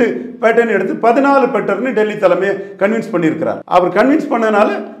 14-19 2 பேட்டர்ன் எடுத்து 14 பேட்டர்னு டெல்லி தலைமையை கன்வின்ஸ் பண்ணியிருக்கிறார். அவர் கன்வின்ஸ் பண்ணனால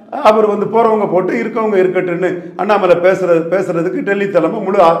அவர் வந்து போறவங்க போட்டு இருக்கவங்க இருக்கட்டுன்னு அண்ணாமலை பேசுறதுக்கு டெல்லி தலைமை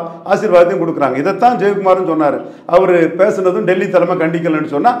முழு ஆசீர்வாதத்தையும் கொடுக்குறாங்க. இதைத்தான் ஜெயக்குமாரும் சொன்னார். அவர் பேசுனதும் டெல்லி தலைமை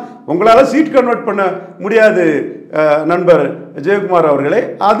கண்டிக்கலன்னு சொன்னா உங்களால சீட் கன்வெர்ட் பண்ண முடியாது நண்பர் ஜெயக்குமார் அவர்களே.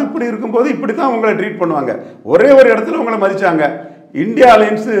 அது இப்படி இருக்கும்போது இப்படி தான் உங்களை ட்ரீட் பண்ணுவாங்க. ஒரே ஒரு இடத்துல உங்களை மதிச்சாங்க. இந்தியா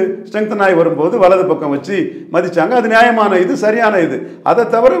அலையன்ஸ் ஸ்ட்ரெங்தன் ஆகி வரும்போது வலது பக்கம் வச்சு மதிச்சாங்க. அது நியாயமான இது, சரியான இது. அதை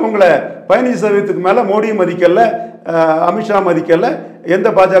தவிர உங்களை 15% மேல மோடியும் மதிக்கல, அமித்ஷா மதிக்கல, எந்த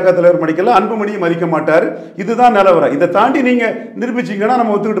பாஜக தலைவர் மதிக்கல, அன்புமணியும் மதிக்க மாட்டாரு. இதுதான் நிலவரம். இதை தாண்டி நீங்க நிரூபிச்சீங்கன்னா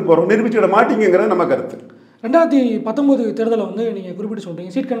நம்ம ஒத்துக்கிட்டு போறோம், நிரூபிச்சுட மாட்டீங்கிறது நம்ம கருத்து. 2019 தேர்தலை வந்து நீங்கள் குறிப்பிட்டு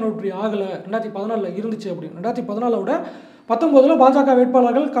சொல்கிறீங்க சீட் கன்வெர்ட் ஆகலை, 2014 இருந்துச்சு அப்படின்னு. 2014 விட 19 பாஜக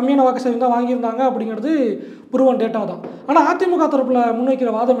வேட்பாளர்கள் கம்மியான வாக்கு சதவீதம் தான் வாங்கியிருந்தாங்க அப்படிங்கிறது புருவன் டேட்டா தான். ஆனால் அதிமுக தரப்பில் முன்வைக்கிற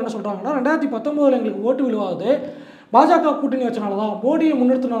வாதம் என்ன சொல்கிறாங்கன்னா 2019 எங்களுக்கு ஓட்டு விழுவாது பாஜக கூட்டணி வச்சனால தான், மோடியை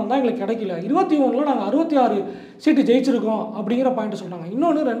முன்னிறுத்தினால தான் எங்களுக்கு கிடைக்கல, 21 நாங்கள் 66 சீட்டு ஜெயிச்சிருக்கோம் அப்படிங்கிற பாயிண்ட் சொல்கிறாங்க.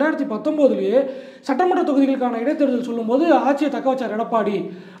 இன்னொன்று 2019 சட்டமன்ற தொகுதிகளுக்கான இடைத்தேர்தல் சொல்லும்போது ஆட்சியை தக்க வச்சார் எடப்பாடி.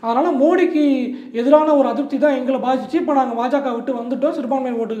 அதனால் மோடிக்கு எதிரான ஒரு அதிருப்தி தான் எங்களை பாதிச்சு. இப்போ நாங்கள் பாஜக விட்டு வந்துட்டோம்,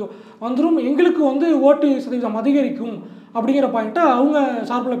 சிறுபான்மையின் ஓட்டு வந்துடும், எங்களுக்கு வந்து ஓட்டு சதவீதம் அதிகரிக்கும் அப்படிங்கிற பாயிண்ட்டை அவங்க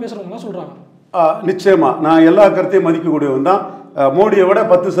சார்பில் பேசுகிறவங்களாம் சொல்கிறாங்க. நிச்சயமா நான் எல்லா கருத்தையும் மதிக்கக்கூடியவன் தான். மோடியை விட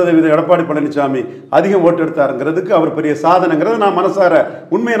 10% எடப்பாடி பழனிசாமி அதிகம் ஓட்டு எடுத்தாருங்கிறதுக்கு அவர் பெரிய சாதனைங்கிறது நான் மனசார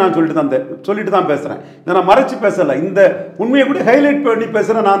உண்மையை நான் சொல்லிட்டு தான் பேசுறேன். இதை நான் மறைச்சு பேசல, இந்த உண்மையை கூட ஹைலைட் பண்ணி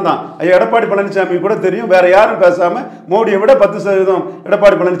பேசுறேன் நான் தான். எடப்பாடி பழனிசாமி கூட தெரியும், வேற யாரும் பேசாம மோடியை விட 10%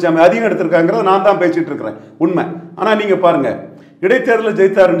 எடப்பாடி பழனிசாமி அதிகம் எடுத்திருக்காங்கிறத நான் தான் பேசிட்டு இருக்கிறேன், உண்மை. ஆனா நீங்க பாருங்க, இடைத்தேர்தலில்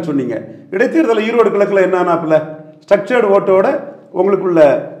ஜெயித்தாருன்னு சொன்னீங்க. இடைத்தேர்தலில் ஈரோடு கிழக்குல என்னன்னாப்புல ஸ்ட்ரக்சர்டு ஓட்டோட உங்களுக்குள்ள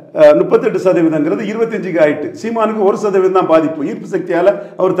 38% 25க்கு ஆயிட்டு. சீமானுக்கு 1% தான் பாதிப்பு. ஈர்ப்பு சக்தியால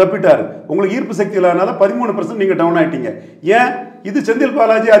அவர் தப்பிட்டாரு. உங்களுக்கு ஈர்ப்பு சக்தி இல்லாதனால 13% நீங்க டவுன் ஆயிட்டீங்க. ஏன்? இது செந்தில்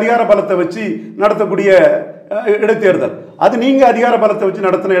பாலாஜி அதிகார பலத்தை வச்சு நடத்தக்கூடிய இடைத்தேர்தல், அது நீங்க அதிகார பலத்தை வச்சு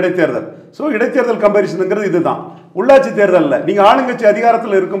நடத்தின இடைத்தேர்தல். ஸோ இடைத்தேர்தல் கம்பேரிசனுங்கிறது இதுதான். உள்ளாட்சி தேர்தலில் நீங்க ஆளுங்கட்சி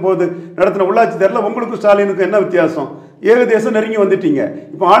அதிகாரத்தில் இருக்கும்போது நடத்தின உள்ளாட்சி தேர்தலில் உங்களுக்கும் ஸ்டாலினுக்கும் என்ன வித்தியாசம்? ஏகதேசம் நெருங்கி வந்துட்டீங்க.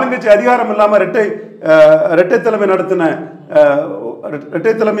 இப்போ ஆளுங்கட்சி அதிகாரம் இல்லாமல் இரட்டை தலைமை நடத்தின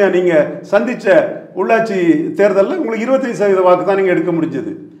இரட்டை தலைமையா நீங்க சந்திச்ச உள்ளாட்சி தேர்தலில் உங்களுக்கு 25% வாக்கு தான் நீங்க எடுக்க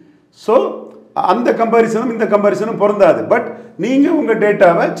முடிஞ்சது. ஸோ அந்த கம்பாரிசனும் இந்த கம்பாரிசனும் பொருந்தாது. பட் நீங்க உங்க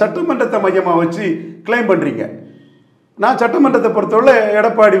டேட்டாவை சட்டமன்றத்தை மையமாக வச்சு கிளைம் பண்றீங்க. நான் சட்டமன்றத்தை பொறுத்தவரை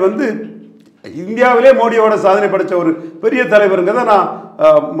எடப்பாடி வந்து இந்தியாவிலே மோடியோட சாதனை படைச்ச ஒரு பெரிய தலைவருங்கிறத நான்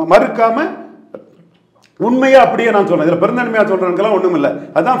மறுக்காம உண்மையா அப்படியே நான் சொல்றேன். இதுல பெருந்தன்மையா சொல்றதுக்கெல்லாம் ஒண்ணும் இல்லை,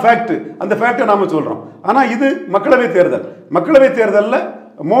 அதுதான் ஃபேக்ட். அந்த ஃபேக்டை நாம சொல்றோம். ஆனா இது மக்களவை தேர்தல். மக்களவை தேர்தலில்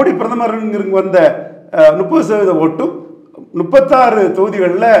மோடி பிரதமர் வந்த 30% ஓட்டும் 36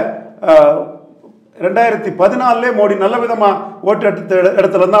 தொகுதிகளில் 2014 மோடி நல்ல விதமா ஓட்டு எடுத்த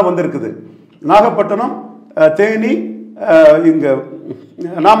இடத்துல தான் வந்திருக்குது. நாகப்பட்டினம், தேனி, இங்க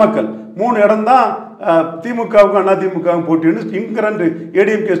நாமக்கல் 3 இடம் தான் திமுகவுக்கும் அதிமுகவும் போட்டின்னு இன்கரண்ட்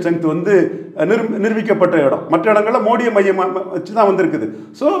ஏடிஎம்கே ஸ்ட்ரென்த் வந்து நிரூபிக்கப்பட்ட இடம். மற்ற இடங்கள்ல மோடியை மையமாக வச்சு தான் வந்திருக்குது.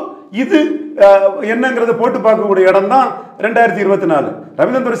 ஸோ இது என்னங்கிறத போட்டு பார்க்கக்கூடிய இடம் தான் 2024.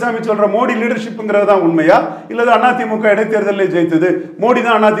 ரவீந்திரன் துரைசாமி சொல்ற மோடி லீடர்ஷிப்ங்கிறது தான் உண்மையா, இல்லது அதிமுக இடைத்தேர்தலில் ஜெயித்தது மோடி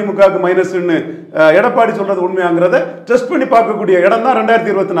தான் அதிமுகவுக்கு மைனஸ்ன்னு எடப்பாடி சொல்றது உண்மையாங்கிறத டெஸ்ட் பண்ணி பார்க்கக்கூடிய இடம் தான்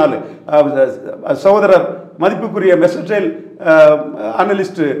 2024. சகோதரர் மதிப்புக்குரிய மெசட்ரைல்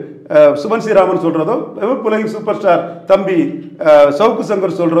அனலிஸ்ட் சுபன் ஸ்ரீராமன் சொல்றதோ, உலகின் சூப்பர் ஸ்டார் தம்பி சவுக்கு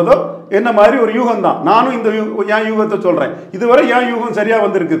சங்கர் சொல்றதோ என்ன மாதிரி ஒரு யூகம் தான். நானும் இந்த என் யூகத்தை சொல்றேன். இதுவரை என் யூகம் சரியா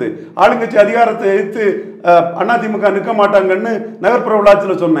வந்திருக்குது. ஆளுங்கட்சி அதிகாரத்தை எதிர்த்து அதிமுக நிற்க மாட்டாங்கன்னு நகர்ப்புற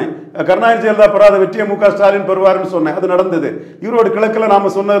உள்ளாட்சியில் சொன்னேன். கருணாநிதி ஜெயலலிதா பெறாத வெற்றியை மு க ஸ்டாலின் பெறுவார்னு சொன்னேன். அது நடந்தது. ஈரோடு கிழக்கில்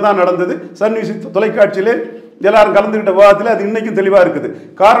நாம சொன்னதுதான் நடந்தது. சன் நியூஸ் தொலைக்காட்சியிலே எல்லாரும் கலந்துகிட்ட விவாதத்தில் அது இன்னைக்கும் தெளிவா இருக்குது.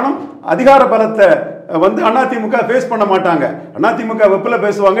 காரணம், அதிகார பலத்தை வந்து அதிமுக ஃபேஸ் பண்ண மாட்டாங்க. அதிமுக வெப்பில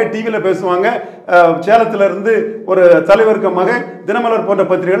பேசுவாங்க, டிவியில பேசுவாங்க, சேலத்துல இருந்து ஒரு தலைவருக்கு மகன் தினமலர் போன்ற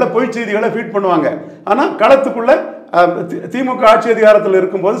பத்திரிகைகளில் பொய் செய்திகளை ஃபீட் பண்ணுவாங்க. ஆனா களத்துக்குள்ள திமுக ஆட்சி அதிகாரத்தில்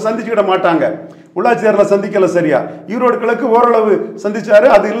இருக்கும்போது சந்திச்சுக்கிட மாட்டாங்க. உள்ளாட்சி தேர்தலை சந்திக்கல சரியா. ஈரோடு கிழக்கு ஓரளவு சந்திச்சாரு,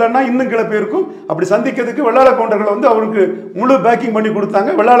 அது இல்லைன்னா இன்னும் கிளப்பி இருக்கும். அப்படி சந்திக்கிறதுக்கு வெள்ளாள கவுண்டர்கள் வந்து அவருக்கு முழு பேக்கிங் பண்ணி கொடுத்தாங்க.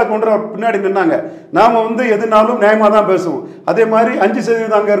 வெள்ளாள கவுண்டர் பின்னாடி நின்னாங்க. நாம வந்து எதுனாலும் நியாயமா தான் பேசுவோம். அதே மாதிரி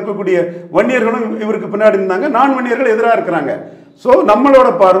 5% அங்க இருக்கக்கூடிய வன்னியர்களும் இவருக்கு பின்னாடி இருந்தாங்க. நான் வன்னியர்கள் எதிராக இருக்கிறாங்க. ஸோ நம்மளோட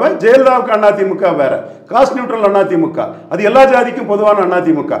பார்வை ஜெயலலிதாவுக்கு அதிமுக வேற, காஸ்ட் நியூட்ரல் அதிமுக, அது எல்லா ஜாதிக்கும் பொதுவான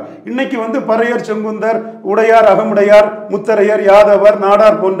அதிமுக. இன்னைக்கு வந்து பறையர், செங்குந்தர், உடையார், அகமுடையார், முத்தரையர், யாதவர்,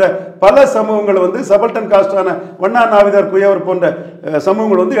 நாடார் போன்ற பல சமூகங்கள் வந்து சபல்டன் காஸ்டான வண்ணா, நாவிதர், குயவர் போன்ற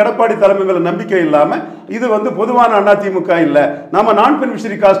சமூகங்கள் வந்து எடப்பாடி தலைமை மேல நம்பிக்கை இல்லாம இது வந்து பொதுவான அதிமுக இல்லை, நம்ம நான்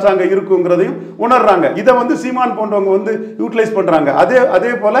பெனிஃபிஷரி காஸ்ட் அங்கே இருக்குங்கிறதையும் உணர்றாங்க. இதை வந்து சீமான் போன்றவங்க வந்து யூட்டிலைஸ் பண்றாங்க.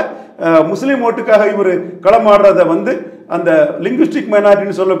 அதே போல முஸ்லீம் ஓட்டுக்காக இவர் களமாடுறத வந்து அந்த லிங்குஸ்டிக்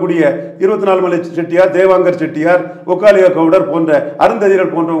மைனாரிட்டின்னு சொல்லக்கூடிய 24 மலை செட்டியார், தேவாங்கர் செட்டியார், ஒக்காலியா கவுடர் போன்ற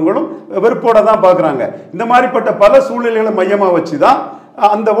அருந்ததிகள் போன்றவங்களும் வெறுப்போட தான் பார்க்குறாங்க. இந்த மாதிரிப்பட்ட பல சூழ்நிலைகளை மையமாக வச்சு தான்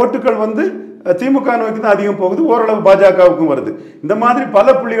அந்த ஓட்டுகள் வந்து திமுக நோக்கி தான் அதிகம் போகுது, ஓரளவு பாஜகவுக்கும் வருது. இந்த மாதிரி பல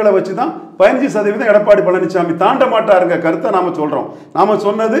புள்ளிகளை வச்சு தான் 15% எடப்பாடி பழனிசாமி தாண்ட மாட்டாருங்க கருத்தை நாம சொல்றோம். நாம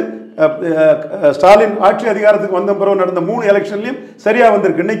சொன்னது ஸ்டாலின் ஆட்சி அதிகாரத்துக்கு வந்த பிறகு நடந்த 3 எலெக்ஷன்லையும் சரியா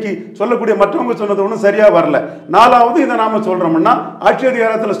வந்திருக்கு. இன்னைக்கு சொல்லக்கூடிய மற்றவங்க சொன்னது ஒன்றும் சரியா வரல. 4வது இதை நாம சொல்றோம்னா ஆட்சி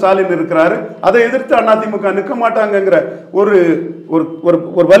அதிகாரத்தில் ஸ்டாலின் இருக்கிறாரு, அதை எதிர்த்து அதிமுக நிற்க மாட்டாங்கிற ஒரு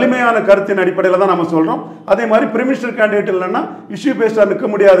ஒரு வலிமையான கருத்தின் அடிப்படையில் தான் நம்ம சொல்றோம். அதே மாதிரி பிரிமினிஸ்டர் கேண்டிடேட் இல்லைன்னா இஷ்யூ பேஸ்டா நிற்க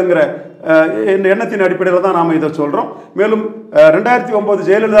முடியாதுங்கிற எண்ணத்தின் அடிப்படையில் தான் நாம இதை சொல்றோம். மேலும் 2009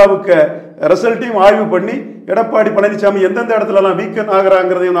 ஜெயலலிதாவுக்கு ரிசல்ட்டையும் ஆய்வு பண்ணி எடப்பாடி பழனிசாமி எந்தெந்த இடத்துலலாம் வீக்கன்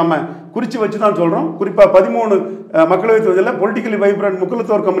ஆகிறாங்கிறதையும் நாம குறித்து வச்சு தான் சொல்றோம். குறிப்பாக 13 மக்களவைத் தொகுதியில் பொலிட்டிக்கலி வைப்ரண்ட்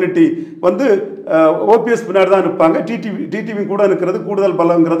முக்குலத்தோர் கம்யூனிட்டி வந்து ஓபிஎஸ் பின்னாடி தான் நிற்பாங்க, டிடிவி கூட நிற்கிறது கூடுதல்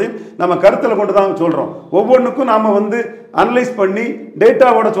பலங்கிறதையும் நம்ம கருத்தில் கொண்டு தான் சொல்றோம். ஒவ்வொன்றுக்கும் நாம வந்து அனலைஸ் பண்ணி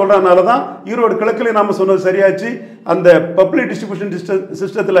டேட்டாவோட சொல்றதுனால தான் ஈரோடு கிழக்கில் நாம சொன்னது சரியாச்சு. அந்த பப்ளிக் டிஸ்ட்ரிபியூஷன்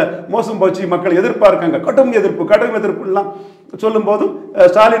சிஸ்டத்தில் மோசம் போச்சு, மக்கள் எதிர்பார்க்காங்க, கடும் எதிர்ப்புலாம் சொல்லும் போது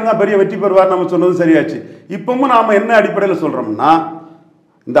ஸ்டாலின் தான் பெரிய வெற்றி பெறுவார் நம்ம சொன்னது சரியாச்சு. இப்பவும் நாம என்ன அடிப்படையில் சொல்றோம்னா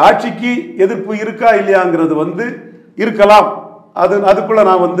இந்த ஆட்சிக்கு எதிர்ப்பு இருக்கா இல்லையாங்கிறது வந்து இருக்கலாம். அதுக்குள்ள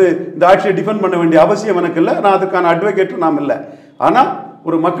நான் வந்து இந்த ஆட்சியை டிஃபெண்ட் பண்ண வேண்டிய அவசியம் எனக்கு இல்லை, நான் அதுக்கான அட்வொகேட்டும் நாம் இல்லை. ஆனால்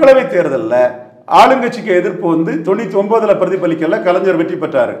ஒரு மக்களவை தேர்தலில் ஆளுங்கட்சிக்கு எதிர்ப்பு வந்து 99 பிரதிபலிக்கல, கலைஞர் வெற்றி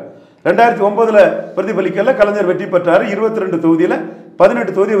பெற்றாரு. 2009 பிரதிபலிக்கல, கலைஞர் வெற்றி பெற்றாரு. 22 தொகுதியில்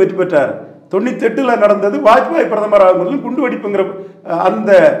 18 தொகுதியை வெற்றி பெற்றார். 98 நடந்தது வாஜ்பாய் பிரதமர் ஆகும்போது குண்டு வெடிப்புங்கிற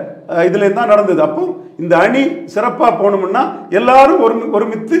அந்த இதுல தான் நடந்தது. அப்போ இந்த அணி சிறப்பா போகணும்னா எல்லாரும்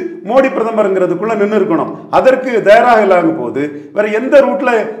ஒருமித்து மோடி பிரதமருங்கிறதுக்குள்ள நின்று இருக்கணும். அதற்கு தயாராக இல்லாத போது வேற எந்த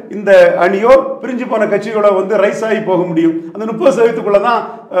ரூட்ல இந்த அணியோ பிரிஞ்சு போன கட்சிகளோ வந்து ரைஸ் ஆகி போக முடியும்? அந்த 30% தான்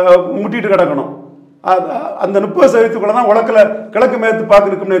முட்டிட்டு கிடக்கணும். அந்த 30% தான் உலகில் கிழக்கு மேற்கு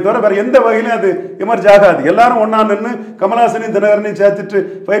பார்க்க இருக்குமே தவிர வேற எந்த வகையிலும் அது எமர்ஜ் ஆகாது. எல்லாரும் ஒன்னா நின்று கமல்ஹாசனையும் தினகரனையும் சேர்த்துட்டு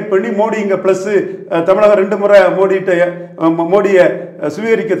ஃபைட் பண்ணி மோடி இங்க பிளஸ் தமிழகம் 2 முறை மோடியை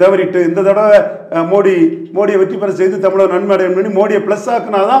சுவீகரிக்க தவறிட்டு இந்த தடவை மோடியை வெற்றி பெற செய்து தமிழகம் நன்மை அடையும் பண்ணி மோடியை பிளஸ்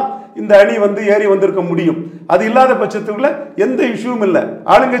ஆக்குனாதான் இந்த அணி வந்து ஏறி வந்திருக்க முடியும். அது இல்லாத பட்சத்துக்குள்ள எந்த இஷ்யூவும் இல்லை.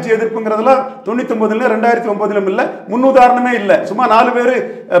 ஆளுங்கட்சி எதிர்ப்புங்கிறதுலாம் 99 2009 இல்லை, முன்னுதாரணமே இல்லை. சும்மா 4 பேர்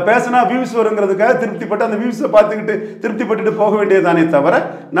பேசினா வியூஸ் வருங்கிறதுக்காக திருப்திப்பட்டு அந்த வியூஸை பார்த்துக்கிட்டு திருப்திப்பட்டுட்டு போக வேண்டியதானே தவிர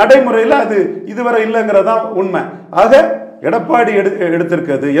நடைமுறையில் அது இதுவரை இல்லைங்கிறதான் உண்மை. ஆக எடப்பாடி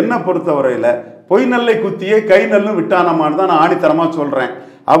எடுத்திருக்கிறது என்ன பொறுத்தவரையில் பொய் நல்லை குத்தியே கை நல்லும் விட்டானமான்னு தான் நான் ஆணித்தரமாக சொல்கிறேன்.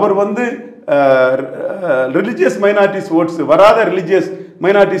 அவர் வந்து ரிலிஜியஸ் மைனாரிட்டிஸ் ஓட்ஸ் வராத ரிலிஜியஸ்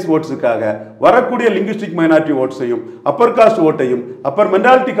மைனாரிட்டிஸ் ஓட்ஸுக்காக வரக்கூடிய linguistic minority ஓட்ஸையும் upper caste ஓட்டையும் Appar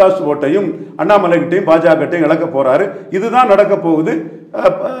mentality cost ஓட்டையும் அண்ணாமலைகிட்டையும் பாஜகட்டையும் இழக்க போறாரு. இதுதான் நடக்க போகுது.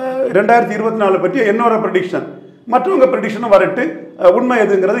 2024 பற்றிய என்னோட ப்ரெடிக்ஷன், மற்றவங்க ப்ரெடிக்ஷனும் வரட்டு. உண்மை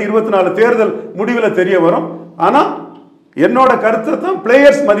எதுங்கிறது 24 தேர்தல் முடிவில் தெரிய வரும். ஆனால் என்னோட கருத்தை தான்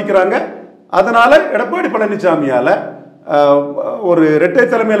பிளேயர்ஸ் மதிக்கிறாங்க. அதனால எடப்பாடி பழனிசாமியால ஒரு இரட்டை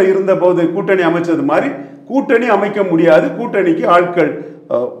தலைமையில் இருந்த போது கூட்டணி அமைச்சது மாதிரி கூட்டணி அமைக்க முடியாது. கூட்டணிக்கு ஆட்கள்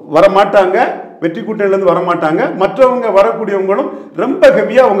வரமாட்டாங்க, வெற்றி கூட்டணியிலேருந்து வரமாட்டாங்க. மற்றவங்க வரக்கூடியவங்களும் ரொம்ப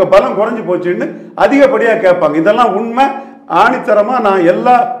ஹெவியாக அவங்க பலம் குறைஞ்சி போச்சுன்னு அதிகப்படியாக கேட்பாங்க. இதெல்லாம் உண்மை. ஆணித்தரமாக நான்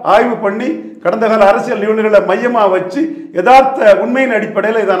எல்லா ஆய்வு பண்ணி கடந்த கால அரசியல் நிகழ்வுகளை மையமாக வச்சு யதார்த்த உண்மையின்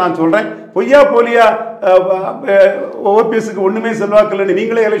அடிப்படையில் இதை நான் சொல்கிறேன். பொய்யா போலியா ஓபிஎஸ்க்கு ஒன்றுமே செல்வாக்கு இல்லைன்னு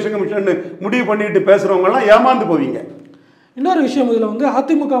நீங்களே எலெக்ஷன் கமிஷன் முடிவு பண்ணிட்டு பேசுகிறவங்கலாம் ஏமாந்து போவீங்க. இன்னொரு விஷயம் இதில் வந்து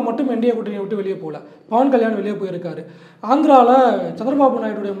அதிமுக மட்டும் என்டிஏ கூட்டணியை விட்டு வெளியே போகல. பவன் கல்யாண் வெளியே போயிருக்காரு. ஆந்திராவில் சந்திரபாபு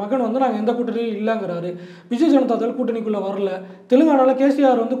நாயுடைய மகன் வந்து நாங்கள் எந்த கூட்டணியும் இல்லைங்கிறாரு. விஜய் ஜனதா தள் கூட்டணிக்குள்ளே வரல. தெலுங்கானாவில்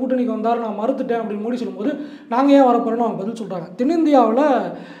கேசிஆர் வந்து கூட்டணிக்கு வந்தார், நான் மறுத்துட்டேன் அப்படின்னு மோடி சொல்லும்போது நாங்கள் ஏன் வரப்போகிறோன்னு அவங்க பதில் சொல்கிறாங்க. தென்னிந்தியாவில்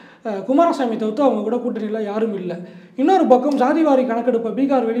குமாரசாமி தவிர்த்து அவங்க கூட கூட்டணியில் யாரும் இல்லை. இன்னொரு பக்கம் ஜாதிவாரி கணக்கெடுப்பை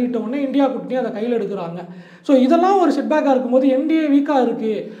பீகார் வெளியிட்ட உடனே இந்தியா கூட்டணி அதை கையில் எடுக்கிறாங்க. ஸோ இதெல்லாம் ஒரு செட்பேக்காக இருக்கும்போது என்டிஏ வீக்காக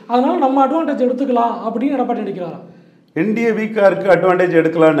இருக்குது, அதனால் நம்ம அட்வான்டேஜ் எடுத்துக்கலாம் அப்படின்னு எடப்பாடி எடுக்கிறாராம். என்டிஏ வீக்காக இருக்குது, அட்வான்டேஜ்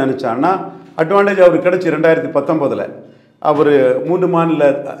எடுக்கலான்னு நினச்சான்னா அட்வான்டேஜ் அவருக்கு கிடச்சி 2019 அவர் 3 மாநில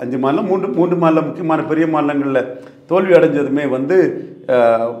 5 மாநிலம் 3 மாநில முக்கியமான பெரிய மாநிலங்களில் தோல்வி அடைஞ்சதுமே வந்து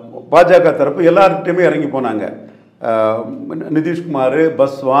பாஜக தரப்பு எல்லார்கிட்டையுமே இறங்கி போனாங்க. நிதிஷ்குமார்,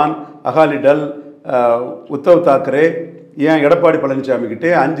 பஸ்வான், அகாலிடல், உத்தவ் தாக்கரே, ஏன் எடப்பாடி பழனிசாமி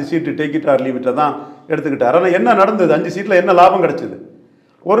கிட்டே 5 சீட்டு டேக் இட் ஆர் லீவ் இட்டை தான் எடுத்துக்கிட்டார். ஆனால் என்ன நடந்தது? 5 சீட்டில் என்ன லாபம் கிடைச்சது?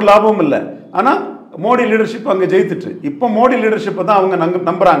 ஒரு லாபமும் இல்லை. ஆனால் மோடி லீடர்ஷிப் அங்கே ஜெயித்துட்டு இப்போ மோடி லீடர்ஷிப்பை தான் அவங்க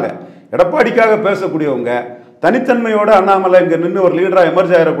நம்புகிறாங்க. எடப்பாடிக்காக பேசக்கூடியவங்க, தனித்தன்மையோட அண்ணாமலை இங்கே நின்று ஒரு லீடராக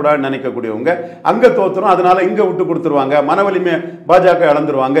எமர்ஜ் ஆகிடக்கூடாதுன்னு நினைக்கக்கூடியவங்க அங்கே தோற்றுரும், அதனால இங்கே விட்டு கொடுத்துருவாங்க, மன வலிமை பாஜக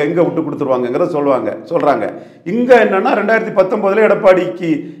இழந்துருவாங்க, இங்கே விட்டு கொடுத்துருவாங்கிறத சொல்கிறாங்க. இங்கே என்னன்னா 2019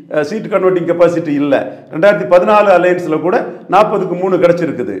 எடப்பாடிக்கு சீட் கன்வெர்ட்டிங் கெப்பாசிட்டி இல்லை. 2014 அலையன்ஸில் கூட 40க்கு 3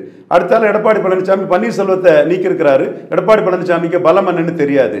 கிடச்சிருக்குது. அடுத்தால எடப்பாடி பழனிசாமி பன்னீர்செல்வத்தை நீக்கியிருக்கிறாரு. எடப்பாடி பழனிசாமிக்கு பலம் என்னன்னு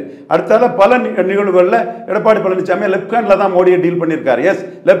தெரியாது. அடுத்தால பல நிகழ்வுகளில் எடப்பாடி பழனிசாமி லெஃப்ட் ஹேண்டில் தான் மோடியை டீல் பண்ணியிருக்காரு.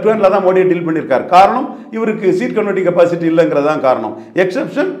 லெஃப்ட் ஹேண்டில் தான் மோடியை டீல் பண்ணியிருக்காரு. காரணம் இவருக்கு சீட் கன்வெர்ட்டிங் கெப்பாசிட்டி இல்லைங்கிறதான் காரணம்.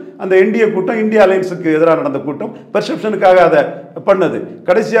 எக்ஸப்ஷன் அந்த இந்திய கூட்டம், இந்தியா அலையன்ஸுக்கு எதிராக நடந்த கூட்டம் பெர்செப்ஷனுக்காக அதை பண்ணது.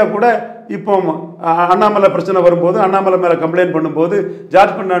 கடைசியாக கூட இப்போ அண்ணாமலை பிரச்சனை வரும்போது, அண்ணாமலை மேலே கம்ப்ளைண்ட் பண்ணும்போது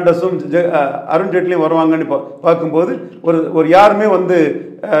ஜார்ஜ் பெர்னாண்டஸும் அருண் ஜேட்லியும் வருவாங்கன்னு பார்க்கும்போது ஒரு யாருமே வந்து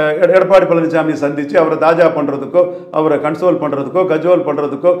எடப்பாடி பழனிசாமியை சந்தித்து அவரை தாஜா பண்ணுறதுக்கோ, அவரை கன்சோல் பண்ணுறதுக்கோ, கஜோல்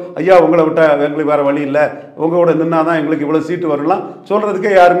பண்ணுறதுக்கோ, ஐயா உங்களை விட்டால் எங்களுக்கு வேறு வழி இல்லை, உங்களோட நின்னா தான் எங்களுக்கு இவ்வளோ சீட்டு வரலாம்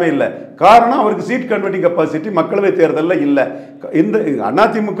சொல்கிறதுக்கே யாருமே இல்லை. காரணம் அவருக்கு சீட் கன்வெர்ட்டிங் கெப்பாசிட்டி மக்களவை தேர்தலில் இல்லை. இந்த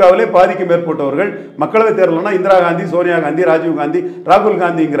அதிமுகவிலே பாதிக்கு மேற்பட்டவர்கள் மக்களவை தேர்தல்னா இந்திரா காந்தி, சோனியா காந்தி, ராஜீவ் காந்தி, ராகுல்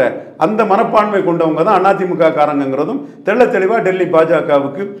காந்திங்கிற அந்த மனப்பான்மை கொண்டவங்க தான் அதிமுக காரங்கிறதும் தெள்ள தெளிவாக டெல்லி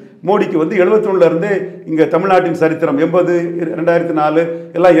பாஜகவுக்கு மோடிக்கு வந்து 71 இருந்தே இங்கே தமிழ்நாட்டின் சரித்திரம் 80, 2004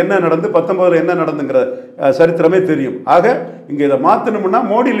 எல்லாம் என்ன நடந்து 19 என்ன நடந்துங்கிற சரித்திரமே தெரியும். ஆக இங்கே இதை மாற்றணும்னா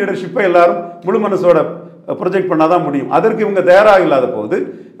மோடி லீடர்ஷிப்பை எல்லாரும் முழு மனசோட ப்ரொஜெக்ட் பண்ணாதான் முடியும். அதற்கு இவங்க தயாராக இல்லாத போது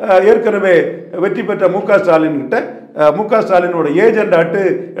ஏற்கனவே வெற்றி பெற்ற மு.க. ஸ்டாலின் கிட்ட மு.க. ஸ்டாலினோட ஏஜெண்டாட்டு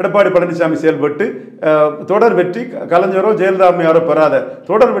எடப்பாடி பழனிசாமி செயல்பட்டு தொடர் வெற்றி கலைஞரோ ஜெயலலிதாமையாரோ பெறாத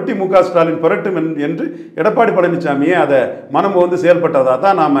தொடர் வெற்றி மு.க. ஸ்டாலின் பெறட்டும் என்று எடப்பாடி பழனிசாமியே அதை மனம் வந்து செயல்பட்டதாக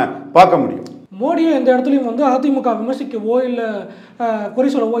தான் நாம் பார்க்க முடியும். மோடியை எந்த இடத்துலையும் வந்து அதிமுக விமர்சிக்கவோ இல்லை குறை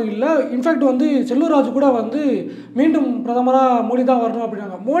சொல்லவோ இல்லை. இன்ஃபேக்ட் வந்து செல்லூர் ராஜு கூட வந்து மீண்டும் பிரதமராக மோடி தான் வரணும்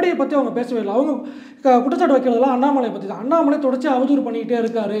அப்படின்னாங்க. மோடியை பற்றி அவங்க பேசவே இல்லை. அவங்க குற்றச்சாட்டு வைக்கிறதெல்லாம் அண்ணாமலை பற்றி தான். அண்ணாமலை தொடர்ச்சி அவதூறு பண்ணிக்கிட்டே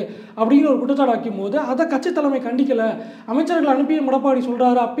இருக்காரு அப்படிங்கிற ஒரு குற்றச்சாட்டு வைக்கும் போது அதை கட்சி தலைமை கண்டிக்கலை, அமைச்சர்கள் அனுப்பியும் எடப்பாடி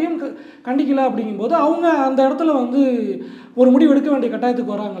சொல்கிறாரு அப்பயும் கண்டிக்கலை அப்படிங்கும்போது அவங்க அந்த இடத்துல வந்து ஒரு முடிவு எடுக்க வேண்டிய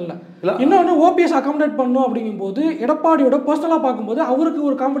கட்டாயத்துக்கு வராங்கல்ல. இன்னொன்று ஓபிஎஸ் அகாமடேட் பண்ணும் அப்படிங்கும்போது எடப்பாடியோட பர்சனலாக பார்க்கும்போது அவருக்கு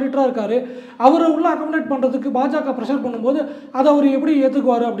ஒரு காம்படிட்டராக இருக்காரு. அவரை உள்ள அகாமடேட் பண்ணுறதுக்கு பாஜக ப்ரெஷர் பண்ணும்போது அதை அவர் எப்படி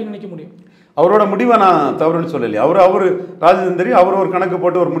ஏற்றுக்குவார் அப்படின்னு நினைக்க முடியும்? அவரோட முடிவை நான் தவறுன்னு சொல்லலையே. அவர் ராஜதந்திரி அவர் ஒரு கணக்கு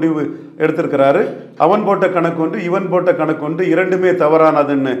போட்டு ஒரு முடிவு எடுத்திருக்கிறாரு. அவன் போட்ட கணக்கு ஒன்று, இவன் போட்ட கணக்கு ஒன்று, இரண்டுமே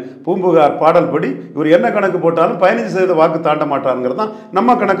தவறானதுன்னு பூம்புகார் பாடல் படி இவர் என்ன கணக்கு போட்டாலும் 15% வாக்கு தாண்ட மாட்டாருங்கிறது தான்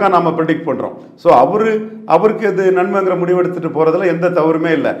நம்ம கணக்காக நாம் ப்ரெடிக்ட் பண்ணுறோம். ஸோ அவருக்கு இது நன்மைங்கிற முடிவு எடுத்துகிட்டு போகிறதுல எந்த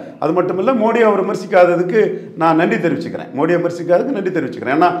தவறுமே இல்லை. அது மட்டும் இல்லை, மோடியை அவர் விமர்சிக்காததுக்கு நான் நன்றி தெரிவிச்சுக்கிறேன். மோடியை விமர்சிக்காததுக்கு நன்றி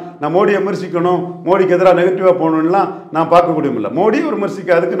தெரிவிச்சுக்கிறேன். ஏன்னா நான் மோடியை விமர்சிக்கணும், மோடிக்கு எதிராக நெகட்டிவாக போகணும்லாம் நான் பார்க்கக்கூடிய இல்லை. மோடியை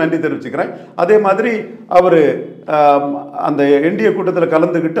விமர்சிக்காததுக்கு நன்றி தெரிவிச்சுக்கிறேன். அதே மாதிரி அவர் அந்த என்டிஏ கூட்டத்தில்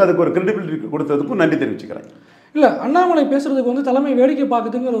கலந்துக்கிட்டு அதுக்கு ஒரு கிரெடிபிலிட்டி கொடுத்ததுக்கும் நன்றி தெரிவிச்சுக்கிறேன். இல்லை, அண்ணாமலை பேசுறதுக்கு வந்து தலைமை வேடிக்கை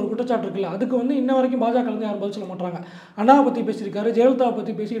பார்க்குதுங்கிற ஒரு குற்றச்சாட்டு இருக்குல்ல, அதுக்கு வந்து இன்ன வரைக்கும் பாஜக வந்து யாரும் பதில் சொல்ல மாட்டாங்க. அண்ணாவை பற்றி பேசியிருக்காரு, ஜெயலலிதாவை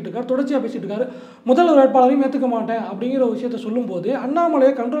பற்றி பேசிக்கிட்டு இருக்காரு, தொடர்ச்சியாக பேசிட்டு இருக்காரு. முதல் வேட்பாளரையும் ஏற்றுக்க மாட்டேன் அப்படிங்கிற ஒரு விஷயத்த சொல்லும்போது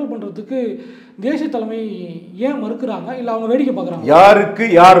அண்ணாமலையை கண்ட்ரோல் பண்ணுறதுக்கு தேசிய தலைமை ஏன் மறுக்கிறாங்க? இல்லை அவங்க வேடிக்கை பார்க்குறாங்க? யாருக்கு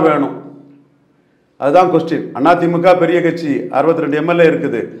யார் வேணும் அதுதான் கொஸ்டின். அதிமுக பெரிய கட்சி, 62 எம்எல்ஏ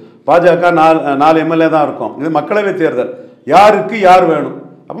இருக்குது. பாஜக 4 எம்எல்ஏ தான் இருக்கும். இது மக்களவை தேர்தல். யாருக்கு யார் வேணும்?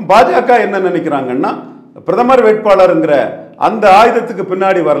 அப்போ பாஜக என்ன நினைக்கிறாங்கன்னா, பிரதமர் வேட்பாளருங்கிற அந்த ஆயுதத்துக்கு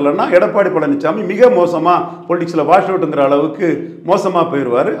பின்னாடி வரலன்னா எடப்பாடி பழனிசாமி மிக மோசமாக பொலிட்டிக்ஸில் வாஷ் அவுட்டுங்கிற அளவுக்கு மோசமாக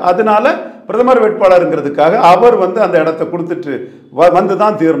போயிடுவார். அதனால பிரதமர் வேட்பாளருங்கிறதுக்காக அவர் வந்து அந்த இடத்த கொடுத்துட்டு வந்து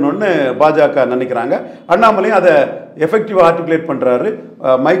தான் தீரணும்னு பாஜக நினைக்கிறாங்க. அண்ணாமலையும் அதை எஃபெக்டிவாக ஆர்டிகுலேட் பண்ணுறாரு.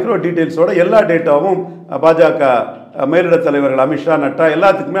 மைக்ரோ டீட்டெயில்ஸோட எல்லா டேட்டாவும் பாஜக மேலிட தலைவர்கள் அமித்ஷா, நட்டா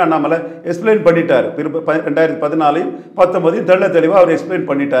எல்லாத்துக்குமே அண்ணாமலை எக்ஸ்பிளைன் பண்ணிட்டார். 2014 19 தெள்ள தெளிவாக அவர் எக்ஸ்பிளைன்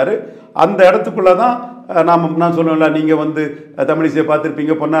பண்ணிட்டாரு. அந்த இடத்துக்குள்ளே தான் நான் சொல்லுவேன்ல, நீங்கள் வந்து தமிழிசையை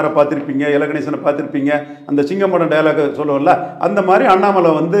பார்த்துருப்பீங்க, பொன்னாரை பார்த்துருப்பீங்க, இலகணேசனை பார்த்துருப்பீங்க, அந்த சிங்கம்படம் டயலாக் சொல்லுவோம்ல, அந்த மாதிரி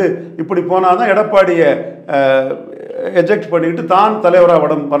அண்ணாமலை வந்து இப்படி போனால் தான் எடப்பாடியை எஜெக்ட் பண்ணிக்கிட்டு தான் தலைவராக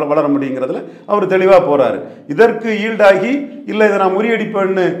வளர முடியுங்கிறதுல அவர் தெளிவாக போகிறாரு. இதற்கு ஈல்டாகி இல்லை இதை நான்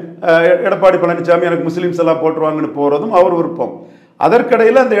முறியடிப்பேன்னு எடப்பாடி பழனிசாமி எனக்கு முஸ்லீம்ஸ் எல்லாம் போட்டுருவாங்கன்னு போகிறதும் அவர் விருப்பம்.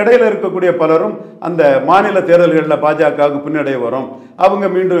 அதற்கிடையில் அந்த இடையில இருக்கக்கூடிய பலரும் அந்த மாநில தேர்தல்களில் பாஜகவுக்கு பின்னடைய வரும், அவங்க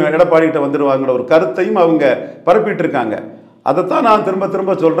மீண்டும் எடப்பாடிகிட்ட வந்துடுவாங்கிற ஒரு கருத்தையும் அவங்க பரப்பிட்டு இருக்காங்க. அதைத்தான் நான் திரும்ப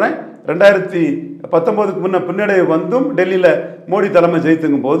திரும்ப சொல்கிறேன். 2019க்கு முன்ன பின்னடைய வந்தும் டெல்லியில் மோடி தலைமை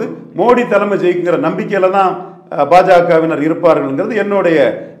ஜெயித்துங்கும் போது மோடி தலைமை ஜெயிக்குங்கிற நம்பிக்கையில் தான் பாஜகவினர் இருப்பார்கள்ங்கிறது என்னுடைய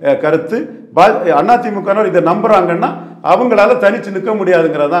கருத்து. அதிமுக இதை நம்புறாங்கன்னா அவங்களால தனிச்சு நிற்க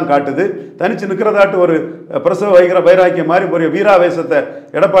முடியாதுங்கிறதான் காட்டுது. தனிச்சு நிற்கிறதாட்டு ஒரு பிரசவ வைராக்கியம் மாதிரி ஒரு வீராவேசத்தை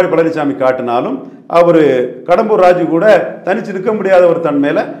எடப்பாடி பழனிசாமி காட்டினாலும் அவர் கடம்பூர் ராஜு கூட தனிச்சு நிற்க முடியாத ஒரு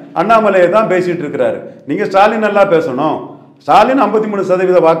தன்மையில அண்ணாமலையை தான் பேசிட்டு இருக்கிறாரு. நீங்க ஸ்டாலின் நல்லா பேசணும். ஸ்டாலின்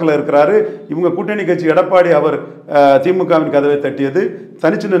 53% வாக்கில் இருக்கிறாரு. இவங்க கூட்டணி கட்சி எடப்பாடி அவர் திமுகவின் கதவை தட்டியது.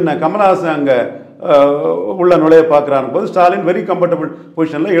 தனிச்சு நின்ன கமலஹாசன் அங்கே உள்ள நுழைய பார்க்குறாங்க போது ஸ்டாலின் வெரி கம்ஃபர்டபுள்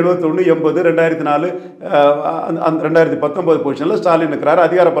பொசிஷனில் 71, 80, 2004 2019 பொசிஷனில் ஸ்டாலின் நிற்கிறாரு,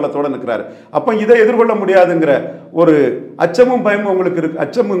 அதிகார பலத்தோடு நிற்கிறாரு. அப்போ இதை எதிர்கொள்ள முடியாதுங்கிற ஒரு அச்சமும் பயமும்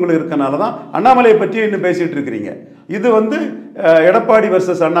உங்களுக்கு இருக்கனால தான் அண்ணாமலையை பற்றி இன்னும் பேசிகிட்டு இருக்கிறீங்க. இது எடப்பாடி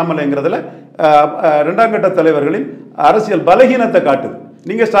வர்சஸ் அண்ணாமலைங்கிறதுல இரண்டாம் கட்ட தலைவர்களின் அரசியல் பலகீனத்தை காட்டுது.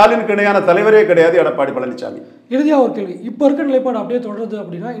 நீங்க ஸ்டாலினுக்கு இணையான தலைவரே கிடையாது எடப்பாடி பழனிசாமி. இறுதியாக ஒரு கேள்வி, இப்போ இருக்க நிலைப்பாடு அப்படியே தொடருது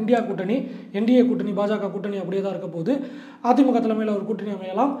அப்படின்னா இந்தியா கூட்டணி, என்டிஏ கூட்டணி, பாஜக கூட்டணி அப்படியே தான் இருக்க போது. அதிமுக தலைமையில் ஒரு கூட்டணி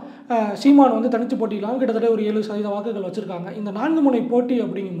அமையலாம். சீமான் தனித்து போட்டியிலாம் கிட்டத்தட்ட ஒரு 7% வாக்குகள் வச்சிருக்காங்க. இந்த 4 முனை போட்டி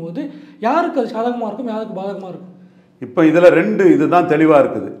அப்படிங்கும்போது யாருக்கு அது சாதகமாக இருக்கும், யாருக்கு பாதகமாக இருக்கும்? இப்போ இதில் 2 இதுதான் தெளிவாக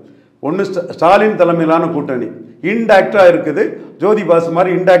இருக்குது. ஒன்று ஸ்டாலின் தலைமையிலான கூட்டணி இன்டாக்டாக இருக்குது. ஜோதி பாசு மாதிரி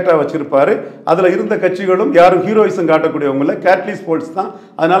இன்டாக்டாக வச்சுருப்பார். அதில் இருந்த கட்சிகளும் யாரும் ஹீரோயிசம் காட்டக்கூடியவங்கள கேட்லிஸ் போல்ஸ் தான்.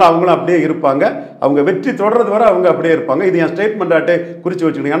 அதனால் அவங்களும் அப்படியே இருப்பாங்க. அவங்க வெற்றி தொடர்றது வரை அவங்க அப்படியே இருப்பாங்க. இது என் ஸ்டேட்மெண்ட்டாட்டே குறித்து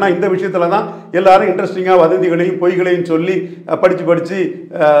வச்சுக்கணும். ஏன்னா இந்த விஷயத்தில் தான் எல்லாரும் இன்ட்ரெஸ்டிங்காக வதந்திகளையும் பொய்களையும் சொல்லி படித்து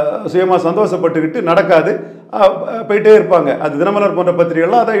சுயமாக சந்தோஷப்பட்டுக்கிட்டு நடக்காது போயிட்டே இருப்பாங்க. அது தினமலர் போன்ற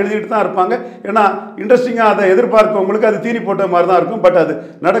பத்திரிகைகள்லாம் அதை எழுதிட்டு தான் இருப்பாங்க. ஏன்னா இன்ட்ரெஸ்டிங்காக அதை எதிர்பார்க்கவங்களுக்கு அது தீனி போட்ட மாதிரி தான் இருக்கும். பட் அது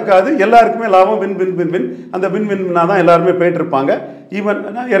நடக்காது. எல்லாருக்குமே லாபம் வின் வின் வின் வின். அந்த வின் வின்னா தான் எல்லாருமே போயிட்டு இருப்பாங்க. ஈவன்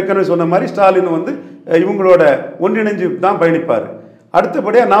ஏற்கனவே சொன்ன மாதிரி ஸ்டாலின் இவங்களோட ஒன்றிணைஞ்சு தான் பயணிப்பார்.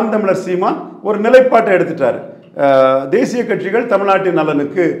 அடுத்தபடியாக நாம் தமிழர் சீமான் ஒரு நிலைப்பாட்டை எடுத்துட்டார். தேசிய கட்சிகள் தமிழ்நாட்டின்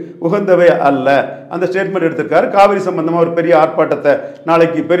நலனுக்கு உகந்தவை அல்ல அந்த ஸ்டேட்மெண்ட் எடுத்திருக்காரு. காவிரி சம்பந்தமாக ஒரு பெரிய ஆர்ப்பாட்டத்தை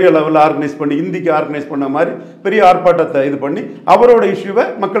நாளைக்கு பெரிய லெவலில் ஆர்கனைஸ் பண்ணி, இந்திக்கு ஆர்கனைஸ் பண்ண மாதிரி பெரிய ஆர்ப்பாட்டத்தை இது பண்ணி அவரோட இஷ்யூவை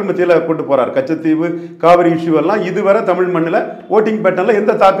மக்கள் மத்தியில் கொண்டு போகிறார். கச்சத்தீவு, காவிரி இஷ்யூவெல்லாம் இதுவரை தமிழ் மண்ணில் ஓட்டிங் பேட்டர்னில்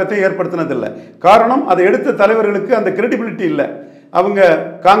எந்த தாக்கத்தையும் ஏற்படுத்தினதில்லை. காரணம், அதை எடுத்த தலைவர்களுக்கு அந்த கிரெடிபிலிட்டி இல்லை. அவங்க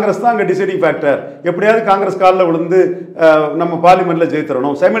காங்கிரஸ் தான் அங்கே டிசைடிங் ஃபேக்டர். எப்படியாவது காங்கிரஸ் காலில் விழுந்து நம்ம பார்லிமெண்ட்டில்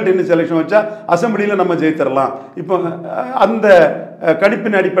ஜெயித்தரணும், சைமல்டேனியஸ் எலெக்ஷன் வச்சா அசம்பிளியில் நம்ம ஜெயித்தரலாம். இப்போ அந்த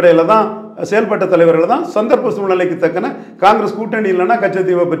கணிப்பின் அடிப்படையில் தான் செயல்பட்ட தலைவர்கள் தான் சந்தர்ப்ப சூழ்நிலைக்கு தக்கன காங்கிரஸ் கூட்டணி இல்லைன்னா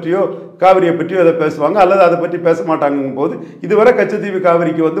கச்சத்தீவை பற்றியோ காவிரியை பற்றியோ அதை பேசுவாங்க, அல்லது அதை பற்றி பேச மாட்டாங்கும் போது இதுவரை கச்சத்தீவு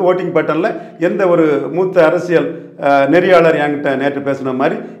காவிரிக்கு ஓட்டிங் பேட்டர்னில் எந்த ஒரு மூத்த அரசியல் நெறியாளர் என்கிட்ட நேற்று பேசின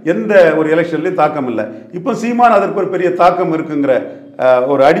மாதிரி எந்த ஒரு எலெக்ஷன்லையும் தாக்கம் இல்லை. இப்போ சீமான் அதற்கு ஒரு பெரிய தாக்கம் இருக்குங்கிற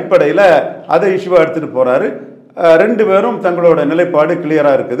ஒரு அடிப்படையில் அதை இஷ்யூவாக எடுத்துகிட்டு போகிறாரு. 2 பேரும் தங்களோட நிலைப்பாடு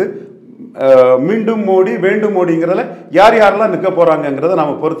கிளியராக இருக்குது. மீண்டும் மோடி வேண்டும் மோடிங்கிறதுல யார் யாரெல்லாம் நிற்க போகிறாங்கங்கிறத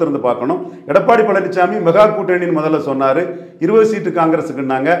நம்ம பொறுத்திருந்து பார்க்கணும். எடப்பாடி பழனிசாமி மெகா கூட்டணின்னு முதல்ல சொன்னார். 20 சீட்டு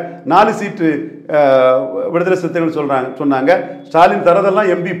காங்கிரஸுக்குன்னாங்க, 4 சீட்டு விடுதலை சிறுத்தைகள் சொன்னாங்க. ஸ்டாலின்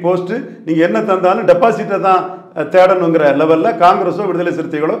தரதெல்லாம் எம்பி போஸ்ட்டு, நீங்கள் என்ன தந்தாலும் டெபாசிட்டை தான் தேடணுங்கிற லெவலில் காங்கிரஸோ விடுதலை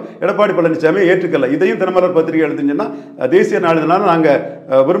சிறுத்தைகளோ எடப்பாடி பழனிசாமியை ஏற்றுக்கல. இதையும் தினமலர் பத்திரிகை எழுதுங்கன்னா தேசிய நாளிதழான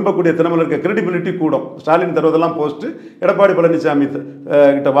நாங்கள் விரும்பக்கூடிய தினமலருக்கு கிரெடிபிலிட்டி கூடும். ஸ்டாலின் தருவதெல்லாம் போஸ்ட்டு, எடப்பாடி பழனிசாமி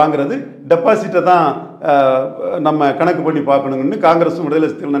கிட்ட வாங்குறது டெபாசிட்டை தான் நம்ம கணக்கு பண்ணி பார்க்கணுங்கன்னு காங்கிரஸும் விடுதலை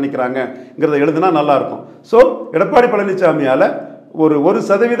சிறுத்தைகள் நினைக்கிறாங்கிறத எழுதுனா நல்லாயிருக்கும். ஸோ எடப்பாடி பழனிசாமியால் ஒரு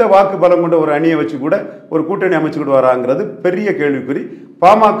 1% வாக்கு பலம் கொண்ட ஒரு அணியை வச்சு கூட ஒரு கூட்டணி அமைச்சுக்கிட்டு வராங்கிறது பெரிய கேள்விக்குறி.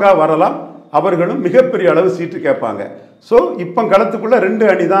 பாமக வரலாம், அவர்களும் மிகப்பெரிய அளவு சீட்டு கேட்பாங்க. ஸோ இப்போ களத்துக்குள்ளே 2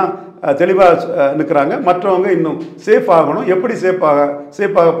 அணி தான் தெளிவாக நிற்கிறாங்க. மற்றவங்க இன்னும் சேஃப் ஆகணும். எப்படி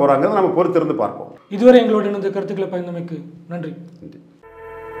சேஃபாக போகிறாங்கிறத நம்ம பொறுத்திருந்து பார்ப்போம். இதுவரை எங்களோட கருத்துக்களை பகிர்ந்தமைக்கு நன்றி.